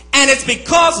 And it's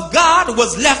because God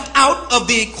was left out of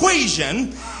the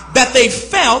equation that they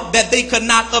felt that they could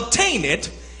not obtain it.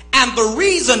 And the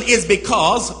reason is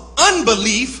because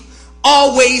unbelief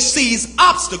always sees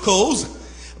obstacles,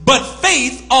 but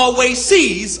faith always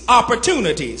sees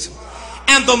opportunities.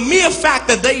 And the mere fact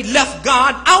that they left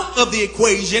God out of the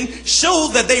equation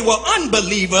shows that they were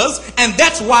unbelievers. And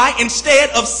that's why instead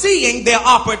of seeing their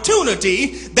opportunity,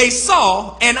 they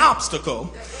saw an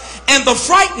obstacle. And the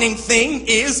frightening thing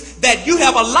is that you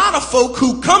have a lot of folk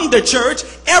who come to church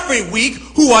every week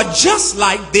who are just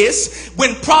like this.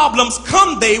 When problems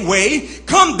come their way,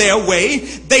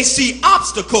 they see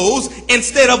obstacles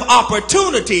instead of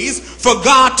opportunities for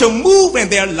God to move in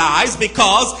their lives,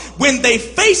 because when they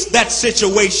face that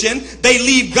situation, they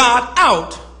leave God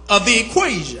out of the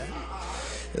equation.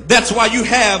 That's why you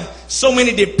have so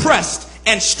many depressed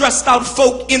and stressed out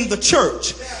folk in the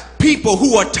church. People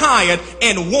who are tired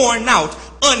and worn out,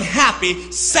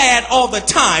 unhappy, sad all the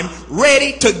time,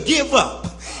 ready to give up.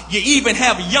 You even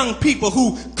have young people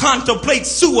who contemplate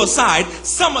suicide,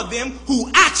 some of them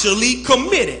who actually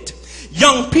commit it.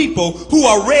 Young people who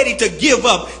are ready to give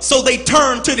up, so they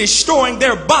turn to destroying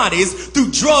their bodies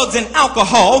through drugs and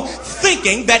alcohol,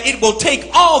 thinking that it will take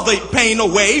all the pain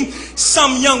away.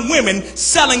 Some young women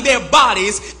selling their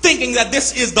bodies, thinking that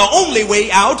this is the only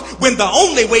way out, when the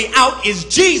only way out is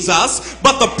Jesus.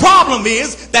 But the problem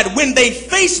is that when they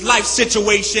face life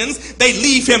situations, they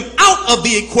leave him out of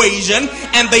the equation,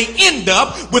 and they end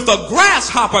up with a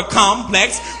grasshopper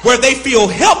complex where they feel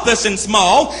helpless and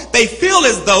small. They feel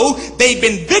as though they've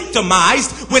been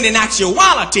victimized, when in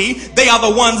actuality they are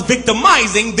the ones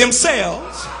victimizing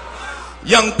themselves.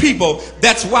 Young people,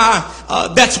 that's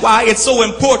why it's so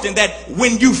important that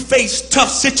when you face tough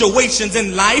situations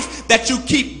in life, that you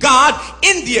keep God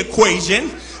in the equation.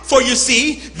 For you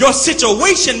see, your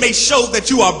situation may show that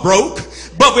you are broke,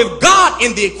 but with God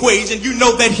in the equation, you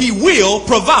know that he will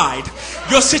provide.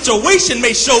 Your situation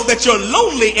may show that you're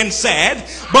lonely and sad,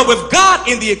 but with God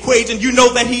in the equation, you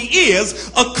know that he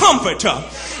is a comforter.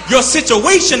 Your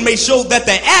situation may show that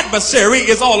the adversary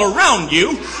is all around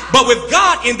you, but with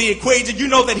God in the equation, you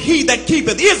know that he that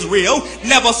keepeth Israel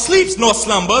never sleeps nor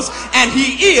slumbers, and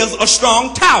he is a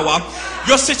strong tower.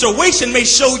 Your situation may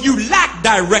show you lack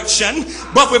direction,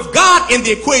 but with God in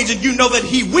the equation, you know that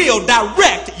he will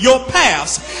direct your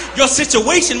paths. Your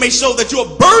situation may show that you're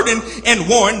burdened and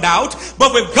worn out,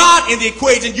 but with God in the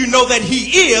equation, you know that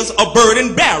he is a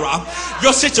burden bearer.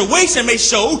 Your situation may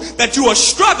show that you are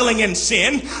struggling in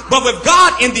sin, but with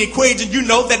God in the equation, you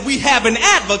know that we have an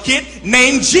advocate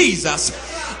named Jesus.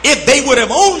 If they would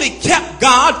have only kept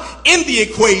God in the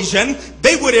equation,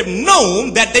 they would have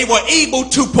known that they were able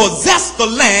to possess the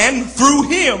land through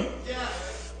him.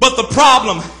 But the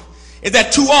problem is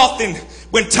that too often,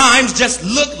 when times just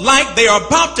look like they are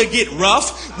about to get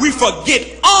rough, we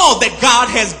forget all that God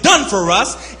has done for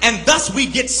us, and thus we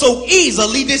get so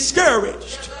easily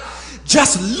discouraged.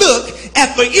 Just look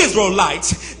at the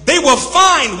Israelites. They were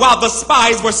fine while the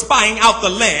spies were spying out the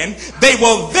land. They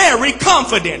were very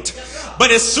confident. But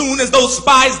as soon as those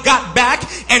spies got back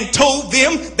and told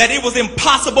them that it was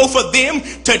impossible for them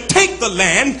to take the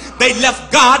land, they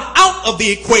left God out of the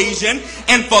equation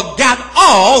and forgot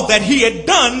all that he had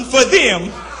done for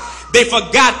them. They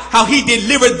forgot how he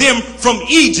delivered them from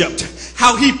Egypt,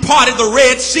 how he parted the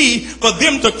Red Sea for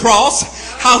them to cross,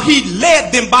 how he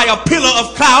led them by a pillar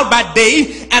of cloud by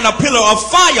day and a pillar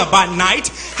of fire by night,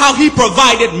 how he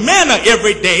provided manna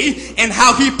every day, and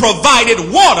how he provided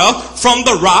water from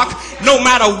the rock. No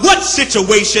matter what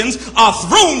situations are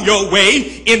thrown your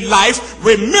way in life,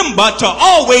 remember to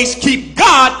always keep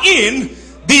God in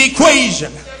the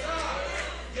equation.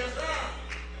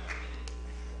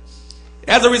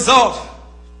 As a result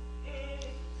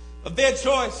of their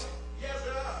choice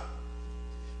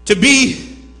to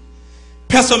be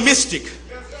pessimistic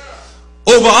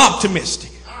over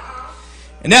optimistic,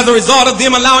 and as a result of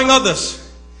them allowing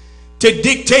others to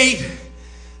dictate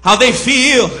how they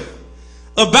feel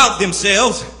about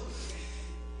themselves,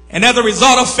 and as a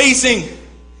result of facing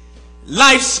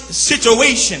life's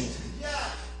situation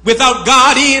without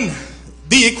God in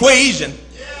the equation,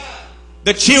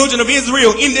 the children of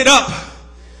Israel ended up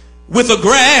with a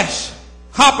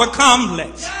grasshopper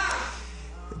complex.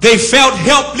 They felt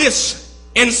helpless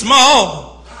and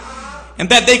small, and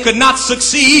that they could not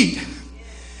succeed.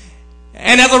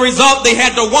 And as a result, they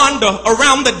had to wander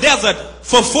around the desert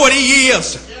for 40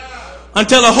 years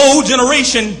until a whole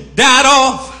generation died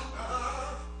off.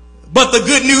 But the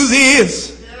good news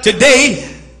is,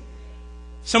 today,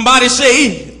 somebody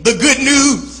say, the good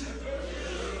news.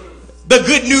 The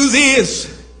good news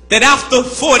is that after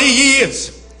 40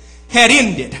 years had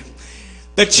ended,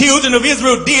 the children of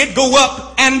Israel did go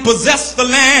up and possess the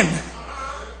land,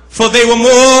 for they were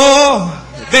more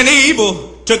than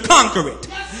able to conquer it.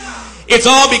 It's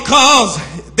all because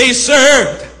they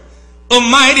served a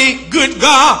mighty good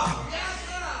God,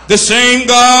 the same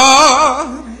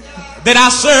God that I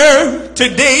serve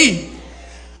today,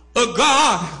 a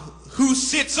God who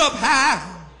sits up high,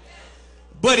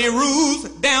 but he rules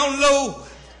down low,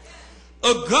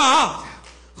 a God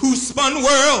who spun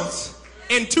worlds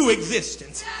into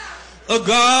existence, a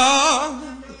God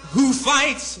who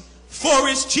fights for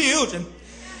his children,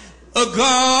 a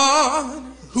God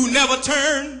who never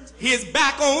turns his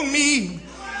back on me,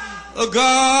 a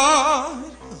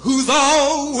God who's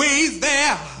always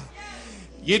there.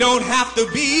 You don't have to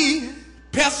be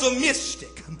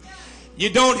pessimistic. You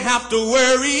don't have to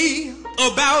worry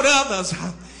about others.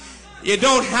 You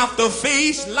don't have to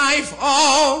face life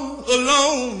all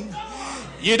alone.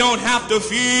 You don't have to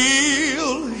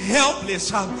feel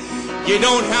helpless. You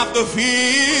don't have to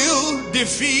feel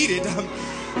defeated.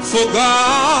 For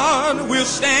God will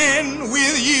stand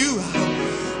with you.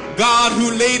 God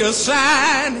who laid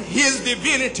aside his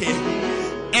divinity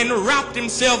and wrapped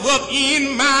himself up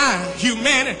in my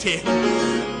humanity.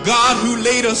 God who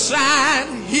laid aside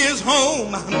his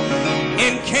home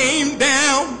and came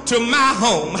down to my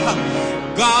home.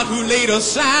 God who laid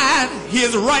aside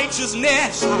his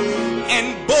righteousness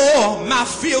and bore my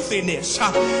filthiness.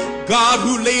 God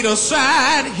who laid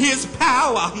aside his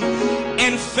power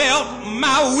and felt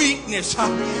my weakness.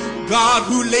 God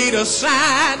who laid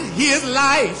aside his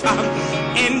life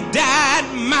and died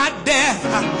my death.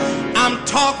 I'm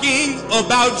talking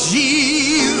about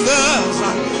Jesus.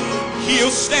 He'll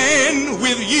stand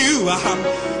with you.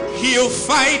 He'll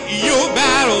fight your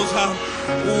battles.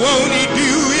 Won't he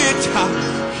do it?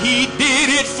 He did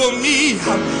it for me.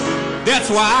 That's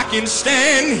why I can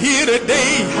stand here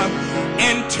today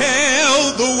and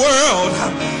tell the world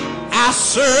I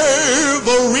serve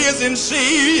a risen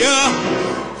Savior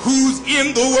who's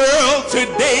in the world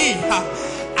today.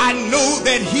 I know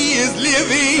that he is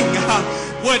living.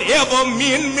 Whatever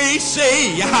men may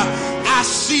say, I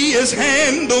see his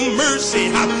hand of mercy.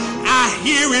 I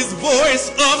hear his voice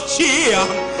of cheer.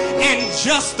 And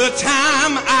just the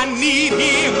time I need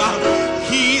him,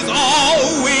 he's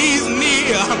always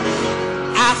near.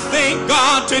 I thank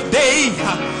God today,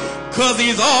 'cause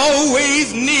he's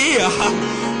always near.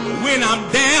 When I'm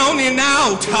down and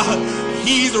out,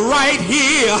 he's right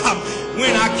here.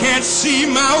 When I can't see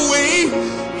my way,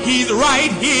 he's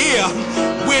right here.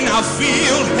 When I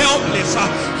feel helpless,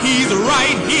 he's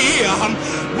right here.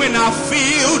 When I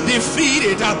feel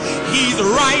defeated, he's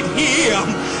right here.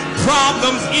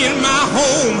 Problems in my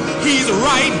home, he's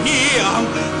right here.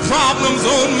 Problems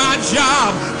on my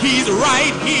job, he's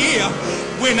right here.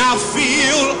 When I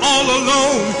feel all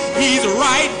alone, he's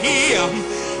right here.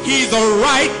 He's a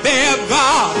right there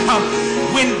God.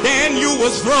 When Daniel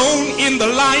was thrown in the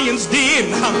lion's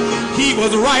den, he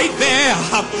was right there.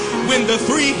 When the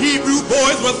 3 Hebrew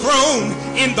boys were thrown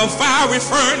in the fiery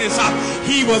furnace,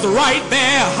 he was right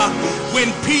there.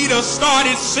 When Peter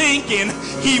started sinking,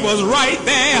 he was right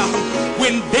there.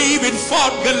 When David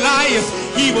fought Goliath,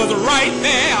 he was right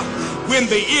there. When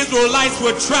the Israelites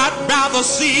were trapped by the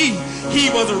sea, he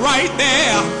was right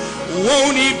there.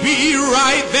 Won't he be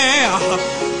right there?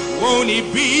 Won't he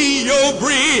be your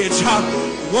bridge?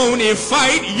 Won't he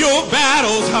fight your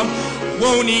battles?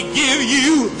 Won't he give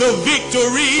you the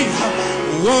victory?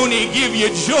 Won't he give you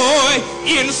joy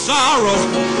in sorrow?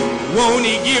 Won't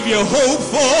he give you hope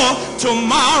for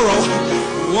tomorrow?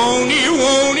 Won't he,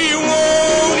 won't he,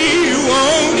 won't he,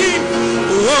 won't he,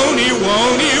 won't he,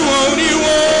 won't he, won't he,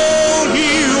 won't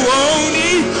he, won't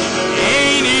he?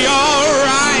 Ain't he all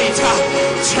right?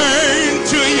 Turn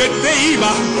to your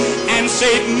neighbor and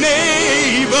say,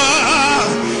 neighbor,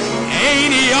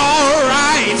 ain't he all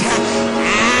right?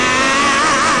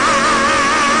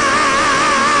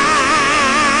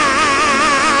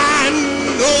 I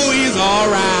know he's all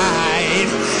right.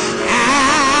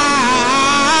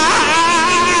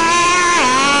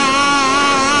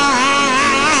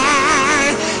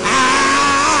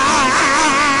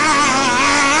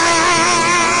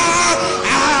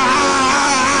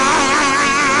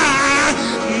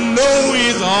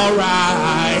 All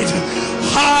right.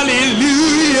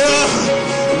 Hallelujah.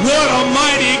 What a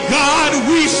mighty God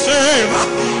we serve.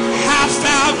 High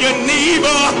five your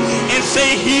neighbor and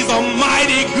say he's a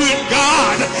mighty good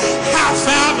God. High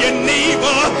five your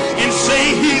neighbor and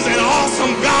say he's an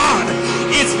awesome God.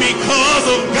 It's because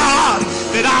of God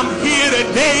that I'm here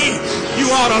today.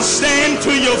 You ought to stand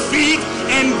to your feet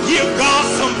and give God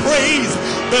some praise.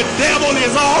 The devil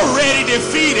is already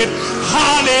defeated.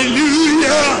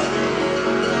 Hallelujah.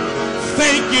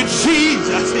 Thank you,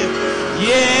 Jesus.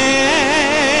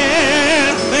 Yeah,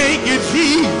 thank you,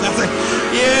 Jesus.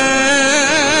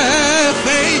 Yeah,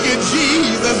 thank you,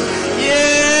 Jesus.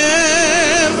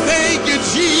 Yeah, thank you,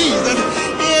 Jesus.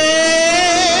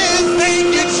 Yeah, thank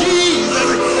you, Jesus.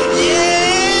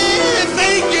 Yeah,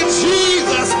 thank you,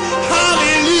 Jesus.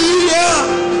 Hallelujah.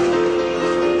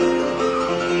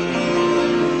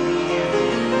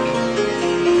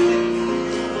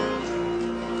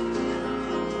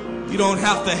 You don't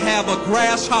have to have a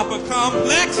grasshopper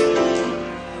complex.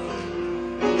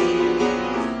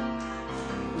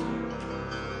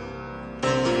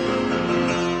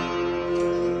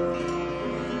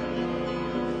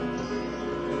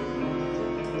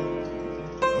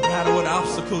 No matter what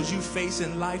obstacles you face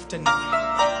in life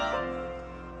tonight,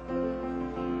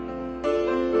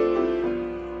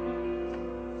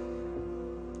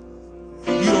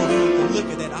 you don't have to look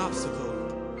at that obstacle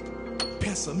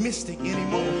pessimistic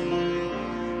anymore.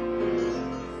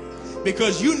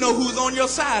 Because you know who's on your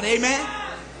side, amen?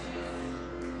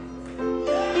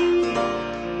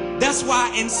 That's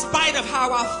why in spite of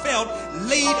how I felt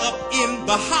laid up in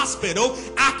the hospital,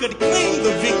 I could claim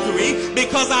the victory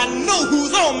because I know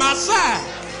who's on my side.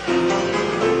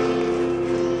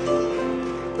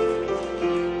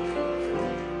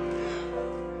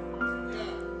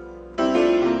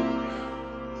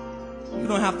 You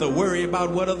don't have to worry about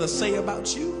what others say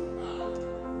about you.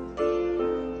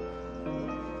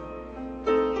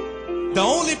 The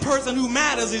only person who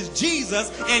matters is Jesus,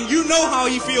 and you know how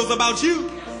he feels about you.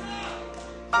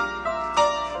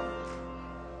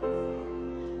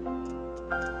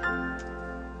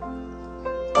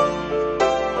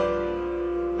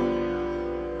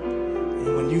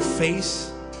 And when you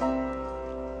face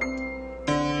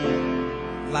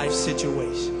life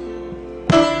situation,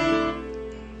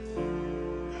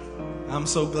 I'm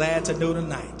so glad to know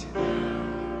tonight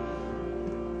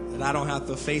that I don't have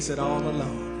to face it all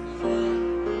alone.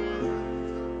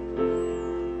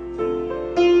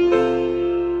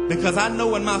 Because I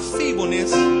know in my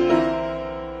feebleness,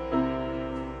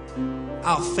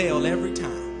 I'll fail every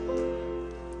time.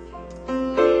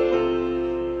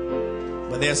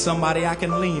 But there's somebody I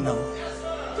can lean on.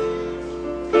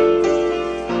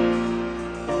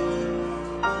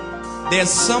 There's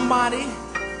somebody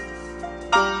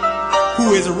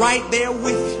who is right there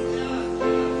with you.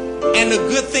 And the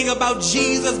good thing about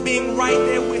Jesus being right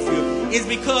there with you is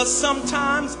because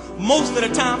sometimes, most of the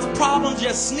times, problems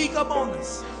just sneak up on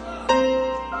us.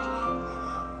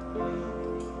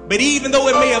 But even though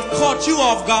it may have caught you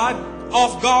off guard,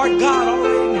 God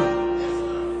already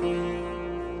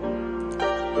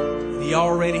knew. He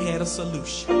already had a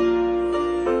solution.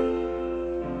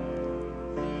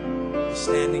 You're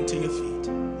standing to your feet.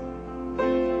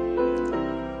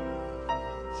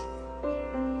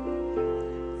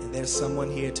 And there's someone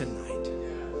here tonight.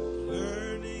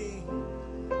 Learning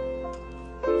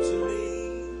to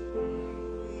lead.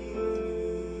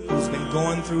 Who's been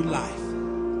going through life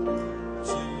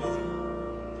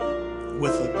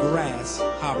with a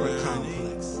grasshopper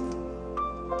complex.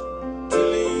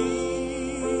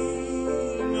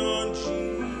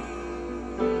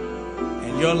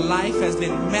 And your life has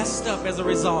been messed up as a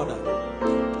result of it.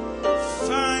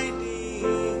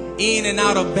 in and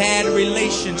out of bad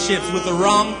relationships with the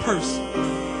wrong person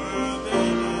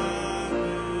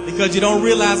because you don't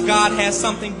realize God has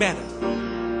something better.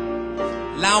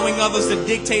 Allowing others to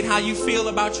dictate how you feel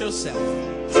about yourself.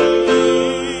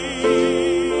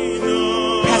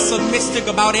 Pessimistic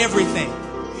about everything.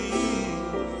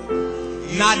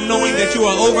 Not knowing that you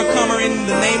are an overcomer in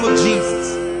the name of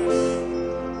Jesus.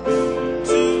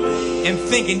 And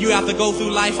thinking you have to go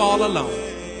through life all alone.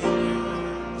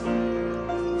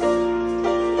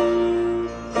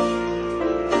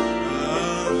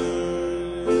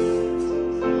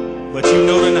 But you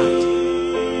know tonight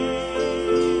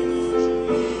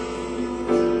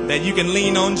that you can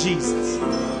lean on Jesus.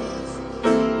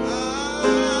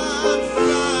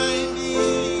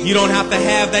 You don't have to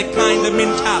have that kind of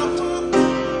mentality.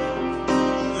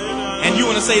 And you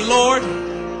want to say, Lord,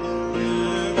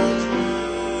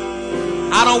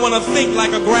 I don't want to think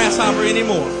like a grasshopper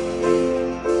anymore.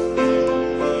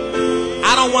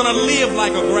 I don't want to live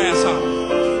like a grasshopper.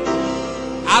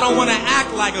 I don't want to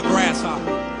act like a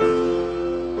grasshopper.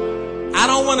 I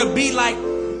don't want to be like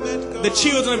the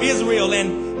children of Israel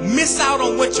and miss out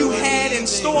on what you had in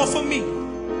store for me.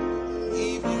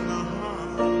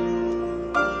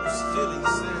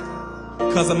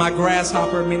 Because of my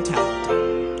grasshopper mentality.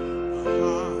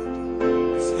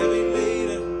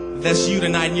 That's you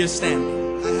tonight and you're standing.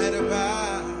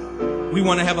 We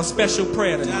want to have a special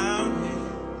prayer tonight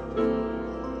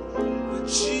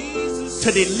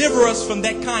to deliver us from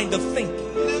that kind of thinking,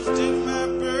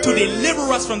 to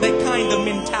deliver us from that kind of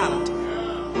mentality,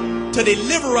 to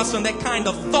deliver us from that kind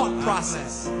of thought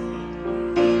process.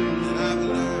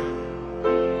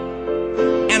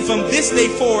 And from this day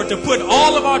forward to put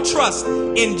all of our trust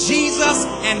in Jesus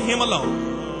and Him alone.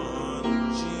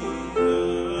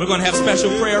 We're going to have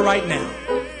special prayer right now.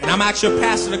 And I'm asking your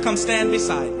pastor to come stand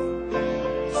beside me.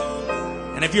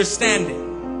 And if you're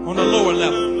standing on the lower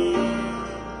level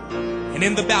and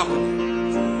in the balcony,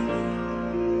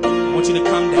 I want you to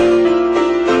come down.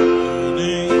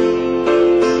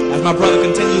 As my brother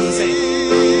continues to say,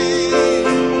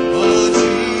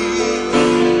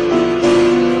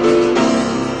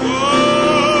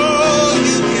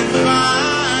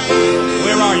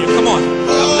 where are you? Come on.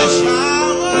 God bless you.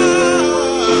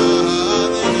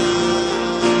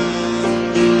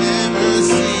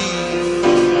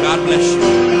 God bless you.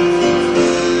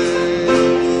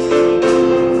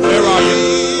 Where are you?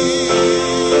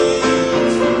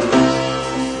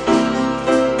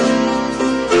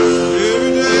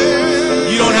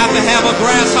 You don't have to have a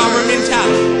grasshopper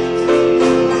mentality.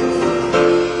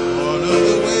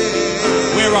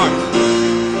 Where are you?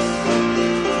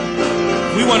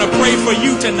 We want to pray for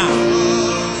you tonight.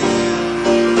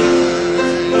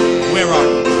 Where are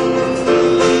you?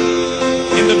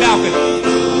 In the balcony.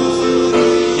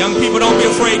 Young people, don't be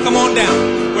afraid. Come on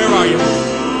down. Where are you?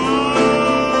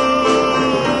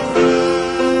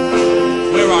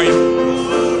 Where are you?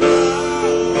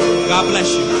 God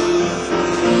bless you.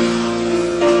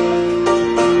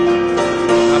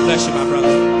 God bless you, my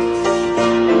brother.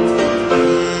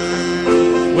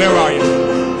 Where are you?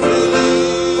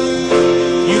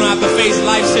 You don't have to face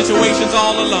life situations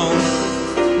all alone.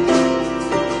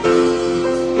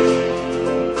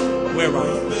 Where are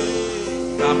you?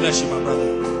 God bless you, my brother.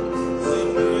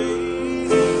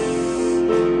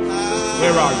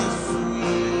 Where are you?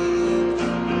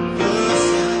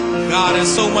 God has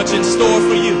so much in store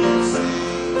for you.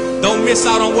 Don't miss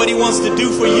out on what He wants to do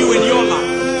for you in your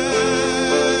life.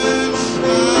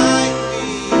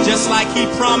 Just like He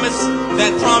promised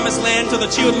that promised land to the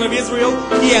children of Israel,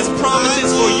 He has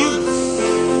promises for you.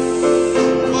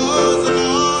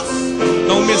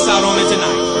 Don't miss out on it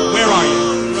tonight. Where are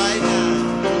you?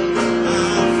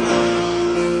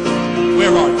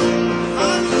 Where are you?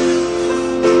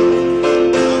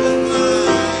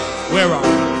 Where are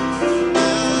you?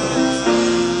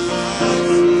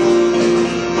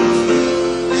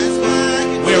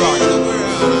 Where are you?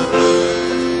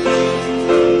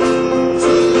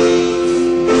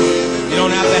 You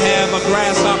don't have to have a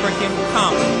grasshopper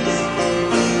confidence,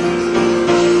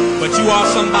 but you are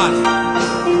somebody.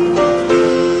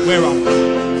 Where are you?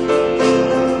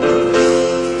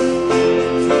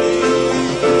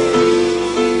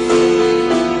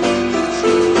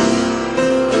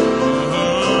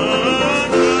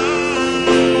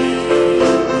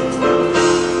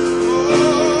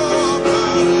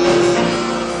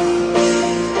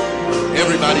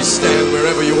 Stand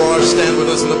wherever you are. Stand with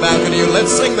us in the balcony and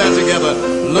let's sing that together.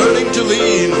 Learning to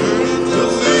lean.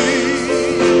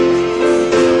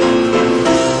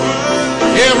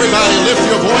 Everybody lift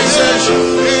your voices.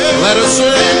 Let us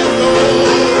sing.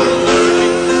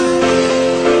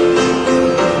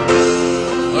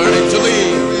 Learning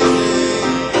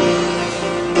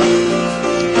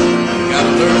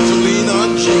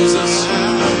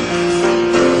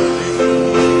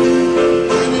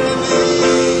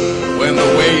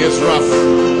rough,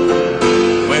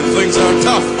 when things are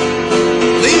tough,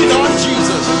 lean on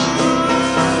Jesus.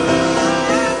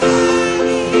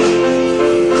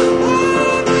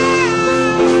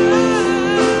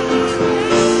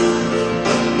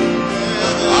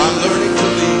 I'm learning to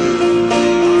lean.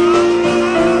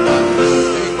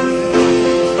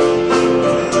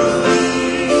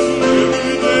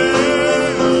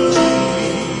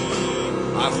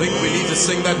 I think we need to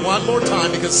sing that one more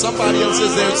time, because somebody else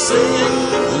is there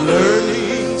singing,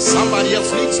 learning. Somebody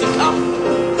else needs to come.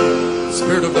 The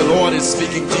Spirit of the Lord is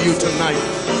speaking to you tonight.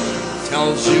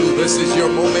 Tells you this is your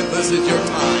moment, this is your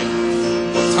time.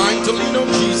 Time to lean on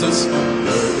Jesus.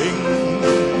 Learning.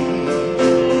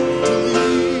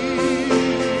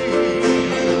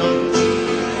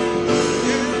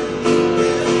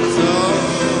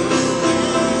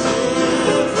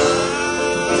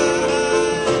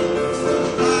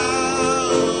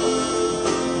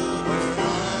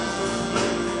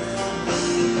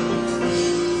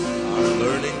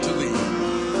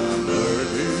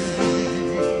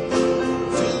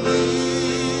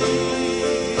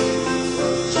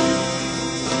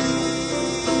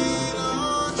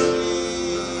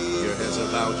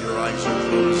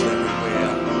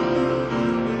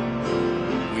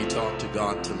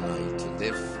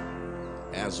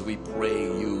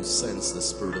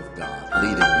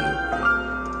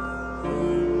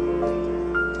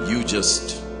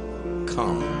 Just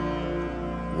come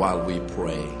while we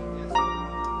pray.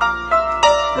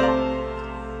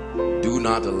 Do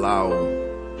not allow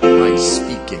my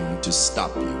speaking to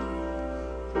stop you.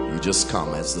 You just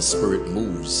come as the Spirit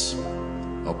moves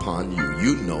upon you.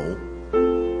 You know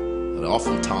that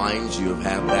oftentimes you have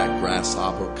had that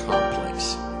grasshopper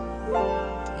complex,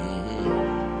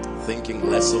 thinking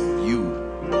less of you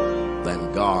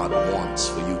than God wants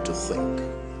for you to think.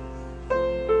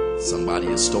 Somebody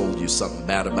has told you something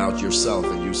bad about yourself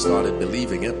and you started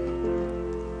believing it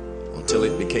until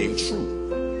it became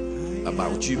true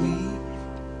about you.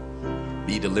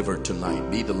 Be delivered tonight.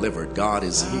 Be delivered. God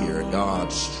is here.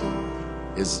 God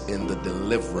is in the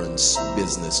deliverance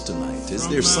business tonight. Is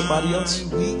there somebody else?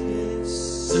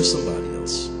 Is there somebody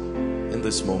else in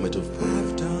this moment of prayer?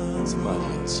 Somebody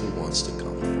else who wants to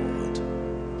come forward?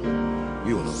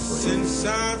 We want to pray. Since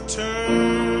I've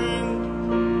turned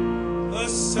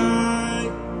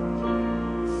aside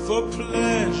for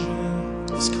pleasure,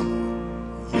 let's come on.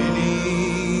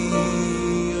 Many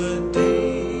a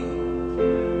day,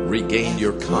 regain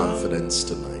your confidence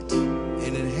tonight,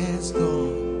 and it has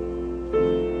gone.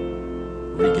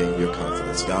 Regain your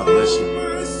confidence. God bless you.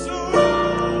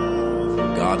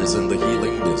 God is in the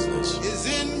healing business. Is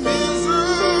in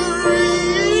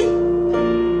misery,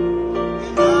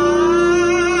 and I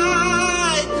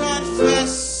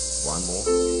confess. One more.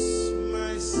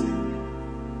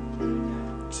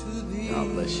 God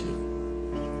bless you.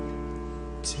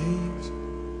 Take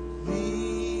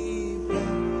me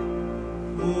back,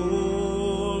 oh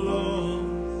Lord,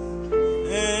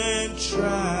 and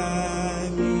try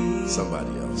me.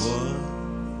 Somebody else.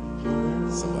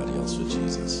 Somebody else for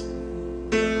Jesus.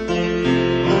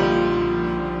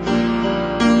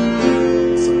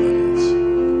 Somebody else.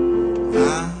 I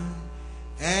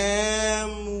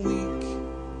am weak,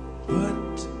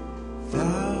 but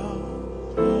thou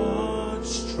art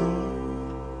strong.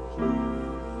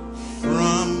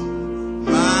 From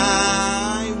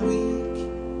my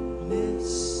weakness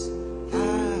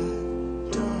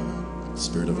I've done. The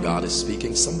Spirit of God is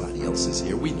speaking. Somebody else is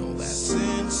here. We know that.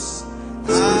 Since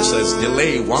The Spirit says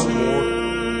delay one more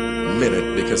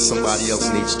minute because somebody else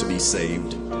needs to be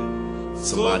saved.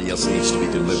 Somebody else needs to be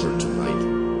delivered tonight.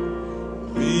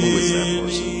 Who is that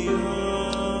person?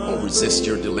 Don't resist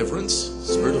your deliverance.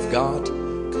 Spirit of God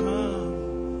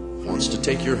wants to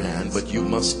take your hand, but you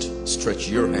must stretch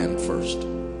your hand first.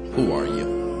 Who are you?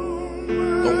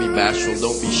 Don't be bashful.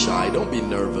 Don't be shy. Don't be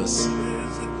nervous.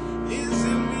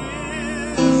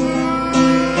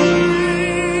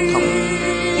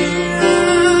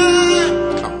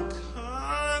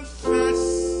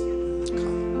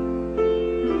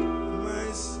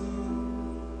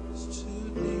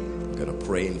 I'm going to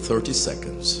pray in 30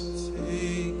 seconds.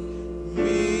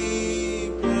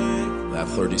 That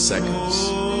 30 seconds.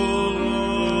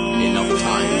 Enough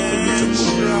time for you to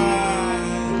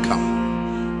move. Come.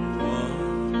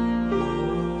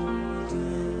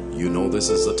 You know this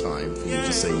is the time for you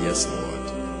to say, yes, Lord.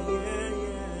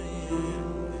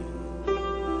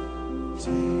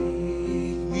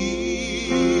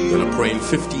 I'm going to pray in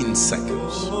 15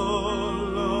 seconds.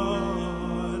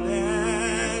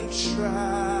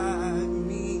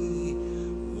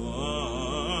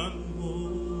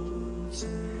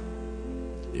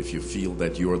 If you feel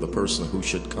that you are the person who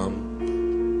should come,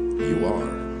 You are.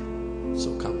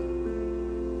 So come.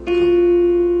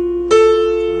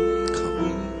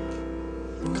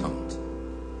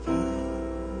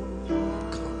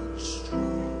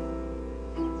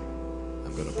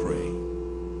 I'm going to pray.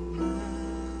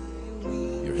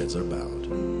 Your heads are bowed.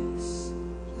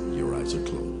 Your eyes are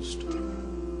closed.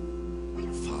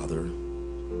 Father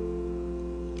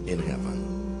in heaven,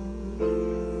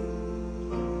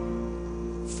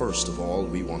 first of all,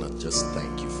 we want to just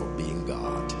thank you for being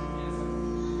God.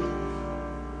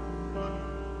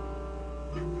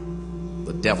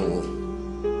 The devil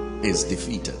is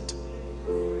defeated.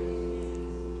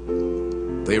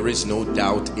 There is no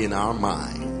doubt in our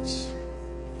minds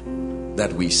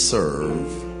that we serve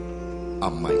a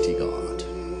mighty God.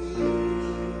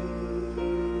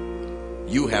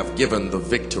 You have given the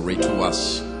victory to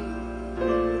us.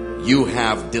 You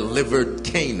have delivered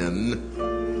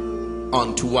Canaan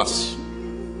unto us.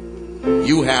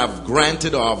 You have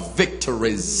granted our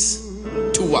victories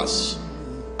to us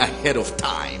ahead of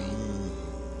time.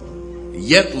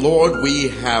 Yet, Lord, we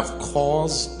have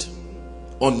caused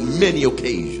on many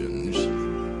occasions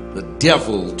the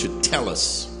devil to tell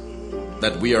us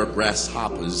that we are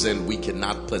grasshoppers and we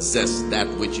cannot possess that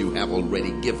which you have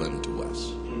already given to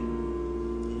us.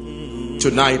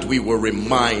 Tonight we were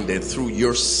reminded through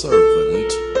your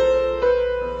servant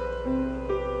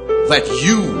that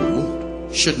you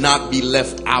should not be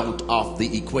left out of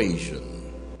the equation.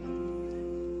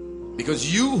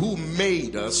 Because you who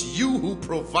made us, you who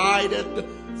provided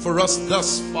for us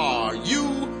thus far, you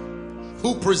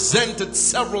who presented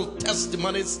several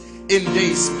testimonies in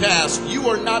days past, you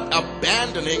are not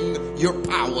abandoning your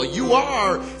power. You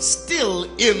are still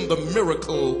in the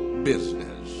miracle business.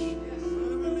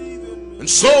 And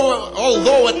so,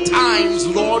 although at times,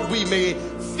 Lord, we may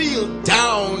feel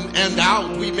down and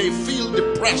out, we may feel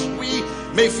depressed, we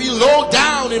may feel low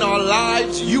down in our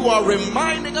lives, you are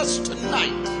reminding us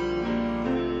tonight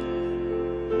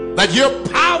that your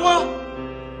power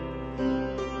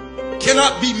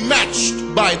cannot be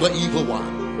matched by the evil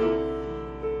one.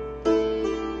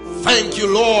 Thank you,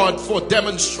 Lord, for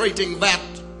demonstrating that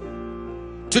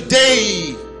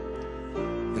today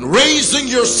in raising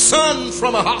your son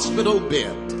from a hospital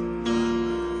bed,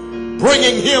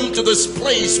 bringing him to this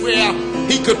place where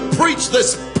he could preach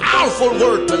this powerful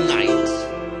word tonight.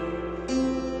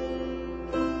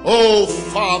 Oh,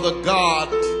 Father God,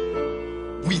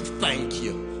 we thank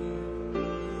you.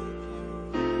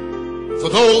 For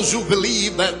those who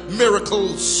believe that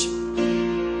miracles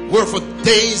were for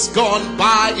days gone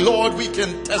by, Lord, we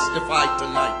can testify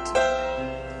tonight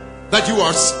that you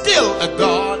are still a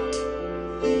God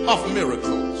of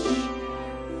miracles.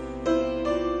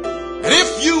 And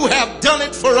if you have done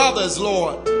it for others,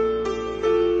 Lord,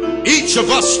 each of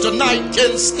us tonight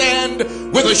can stand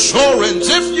with assurance.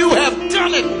 If you have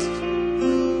done it,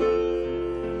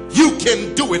 you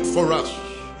can do it for us.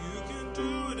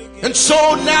 And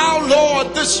so now,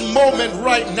 Lord, this moment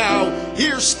right now,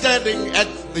 here standing at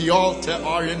the altar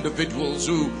are individuals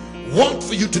who want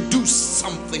for you to do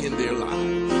something in their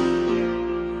lives.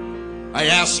 I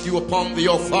ask you upon the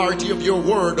authority of your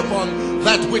word, upon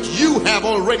that which you have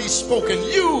already spoken.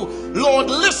 You, Lord,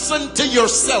 listen to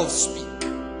yourself speak.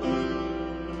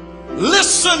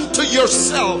 Listen to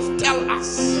yourself tell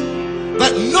us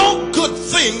that no good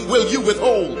thing will you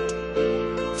withhold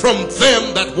from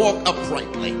them that walk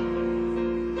uprightly.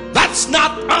 That's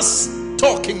not us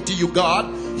talking to you,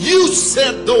 God. You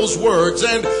said those words,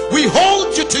 and we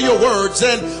hold you to your words,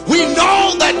 and we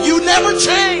know that you never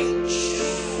change.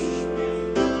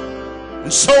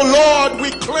 And so, Lord,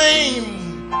 we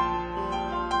claim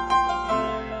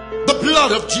the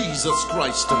blood of Jesus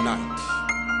Christ tonight.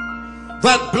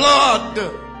 That blood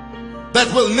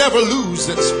that will never lose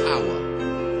its power.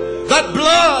 That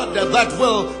blood that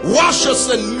will wash us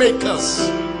and make us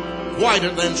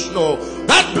whiter than snow.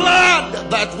 That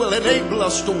blood that will enable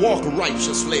us to walk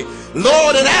righteously.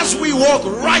 Lord, and as we walk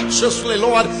righteously,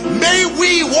 Lord, may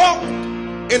we walk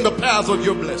in the path of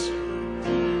your blessing.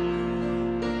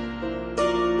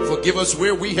 Forgive us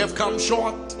where we have come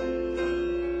short.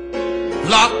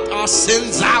 Blot our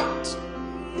sins out.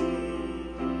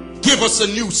 Give us a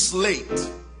new slate.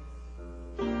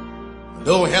 And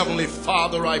oh, Heavenly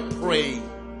Father, I pray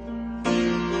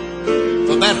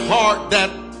for that heart that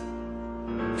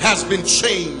has been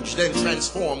changed and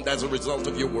transformed as a result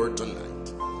of your word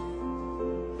tonight.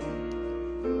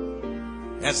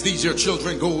 As these your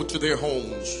children go to their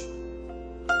homes,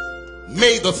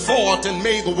 may the thought and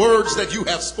may the words that you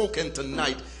have spoken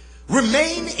tonight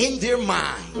remain in their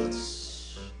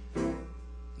minds.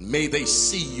 May they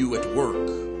see you at work,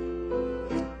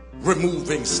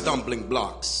 removing stumbling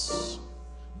blocks,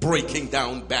 breaking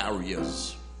down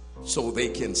barriers so they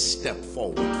can step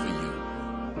forward for you.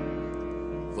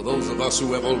 For those of us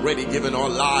who have already given our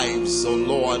lives, oh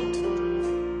Lord,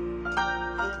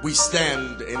 we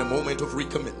stand in a moment of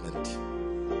recommitment,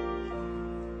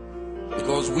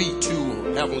 because we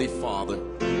too, Heavenly Father,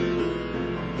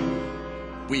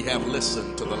 we have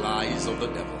listened to the lies of the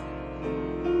devil.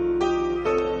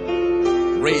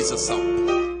 Raise us up,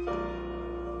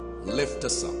 lift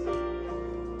us up,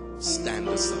 stand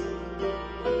us up,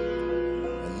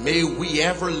 and may we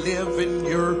ever live in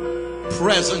your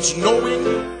presence, knowing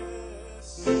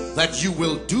that you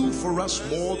will do for us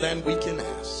more than we can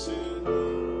ask,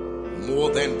 more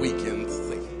than we can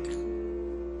think.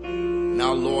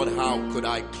 Now, Lord, how could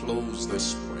I close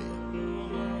this prayer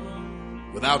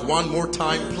without one more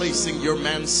time placing your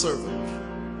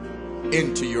manservant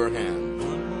into your hand?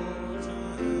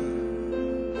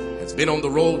 Has been on the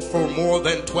road for more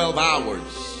than 12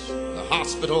 hours, the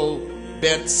hospital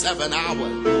bed 7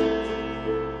 hours.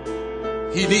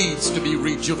 He needs to be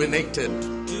rejuvenated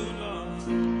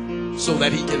so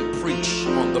that he can preach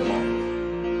on the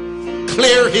morrow.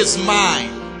 Clear his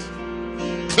mind,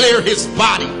 clear his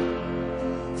body,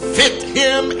 fit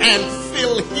him and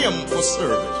fill him for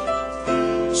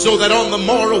service, so that on the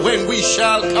morrow when we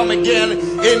shall come again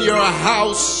in your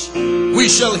house, we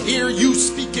shall hear you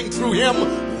speaking through him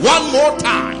one more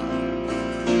time.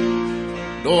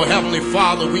 Oh, Heavenly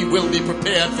Father, we will be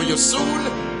prepared for your soon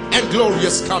and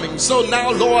glorious coming. So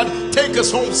now, Lord, take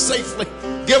us home safely.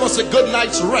 Give us a good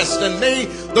night's rest, and may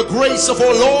the grace of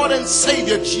our Lord and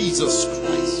Savior Jesus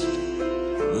Christ,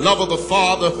 love of the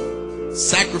Father,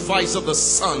 sacrifice of the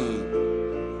Son,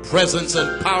 presence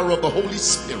and power of the Holy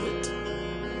Spirit,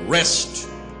 rest,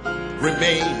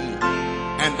 remain,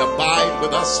 and abide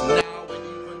with us now and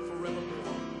even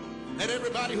forevermore. Let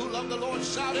everybody who love the Lord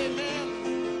shout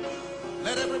amen.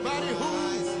 Let everybody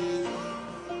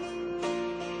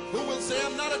who will say,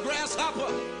 I'm not a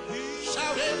grasshopper,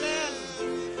 shout amen.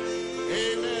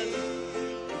 Amen.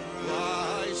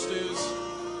 Christ is,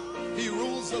 he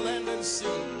rules the land and sea.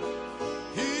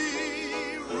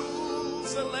 He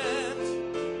rules the land.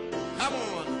 Come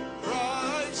on.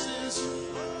 Christ is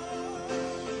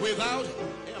without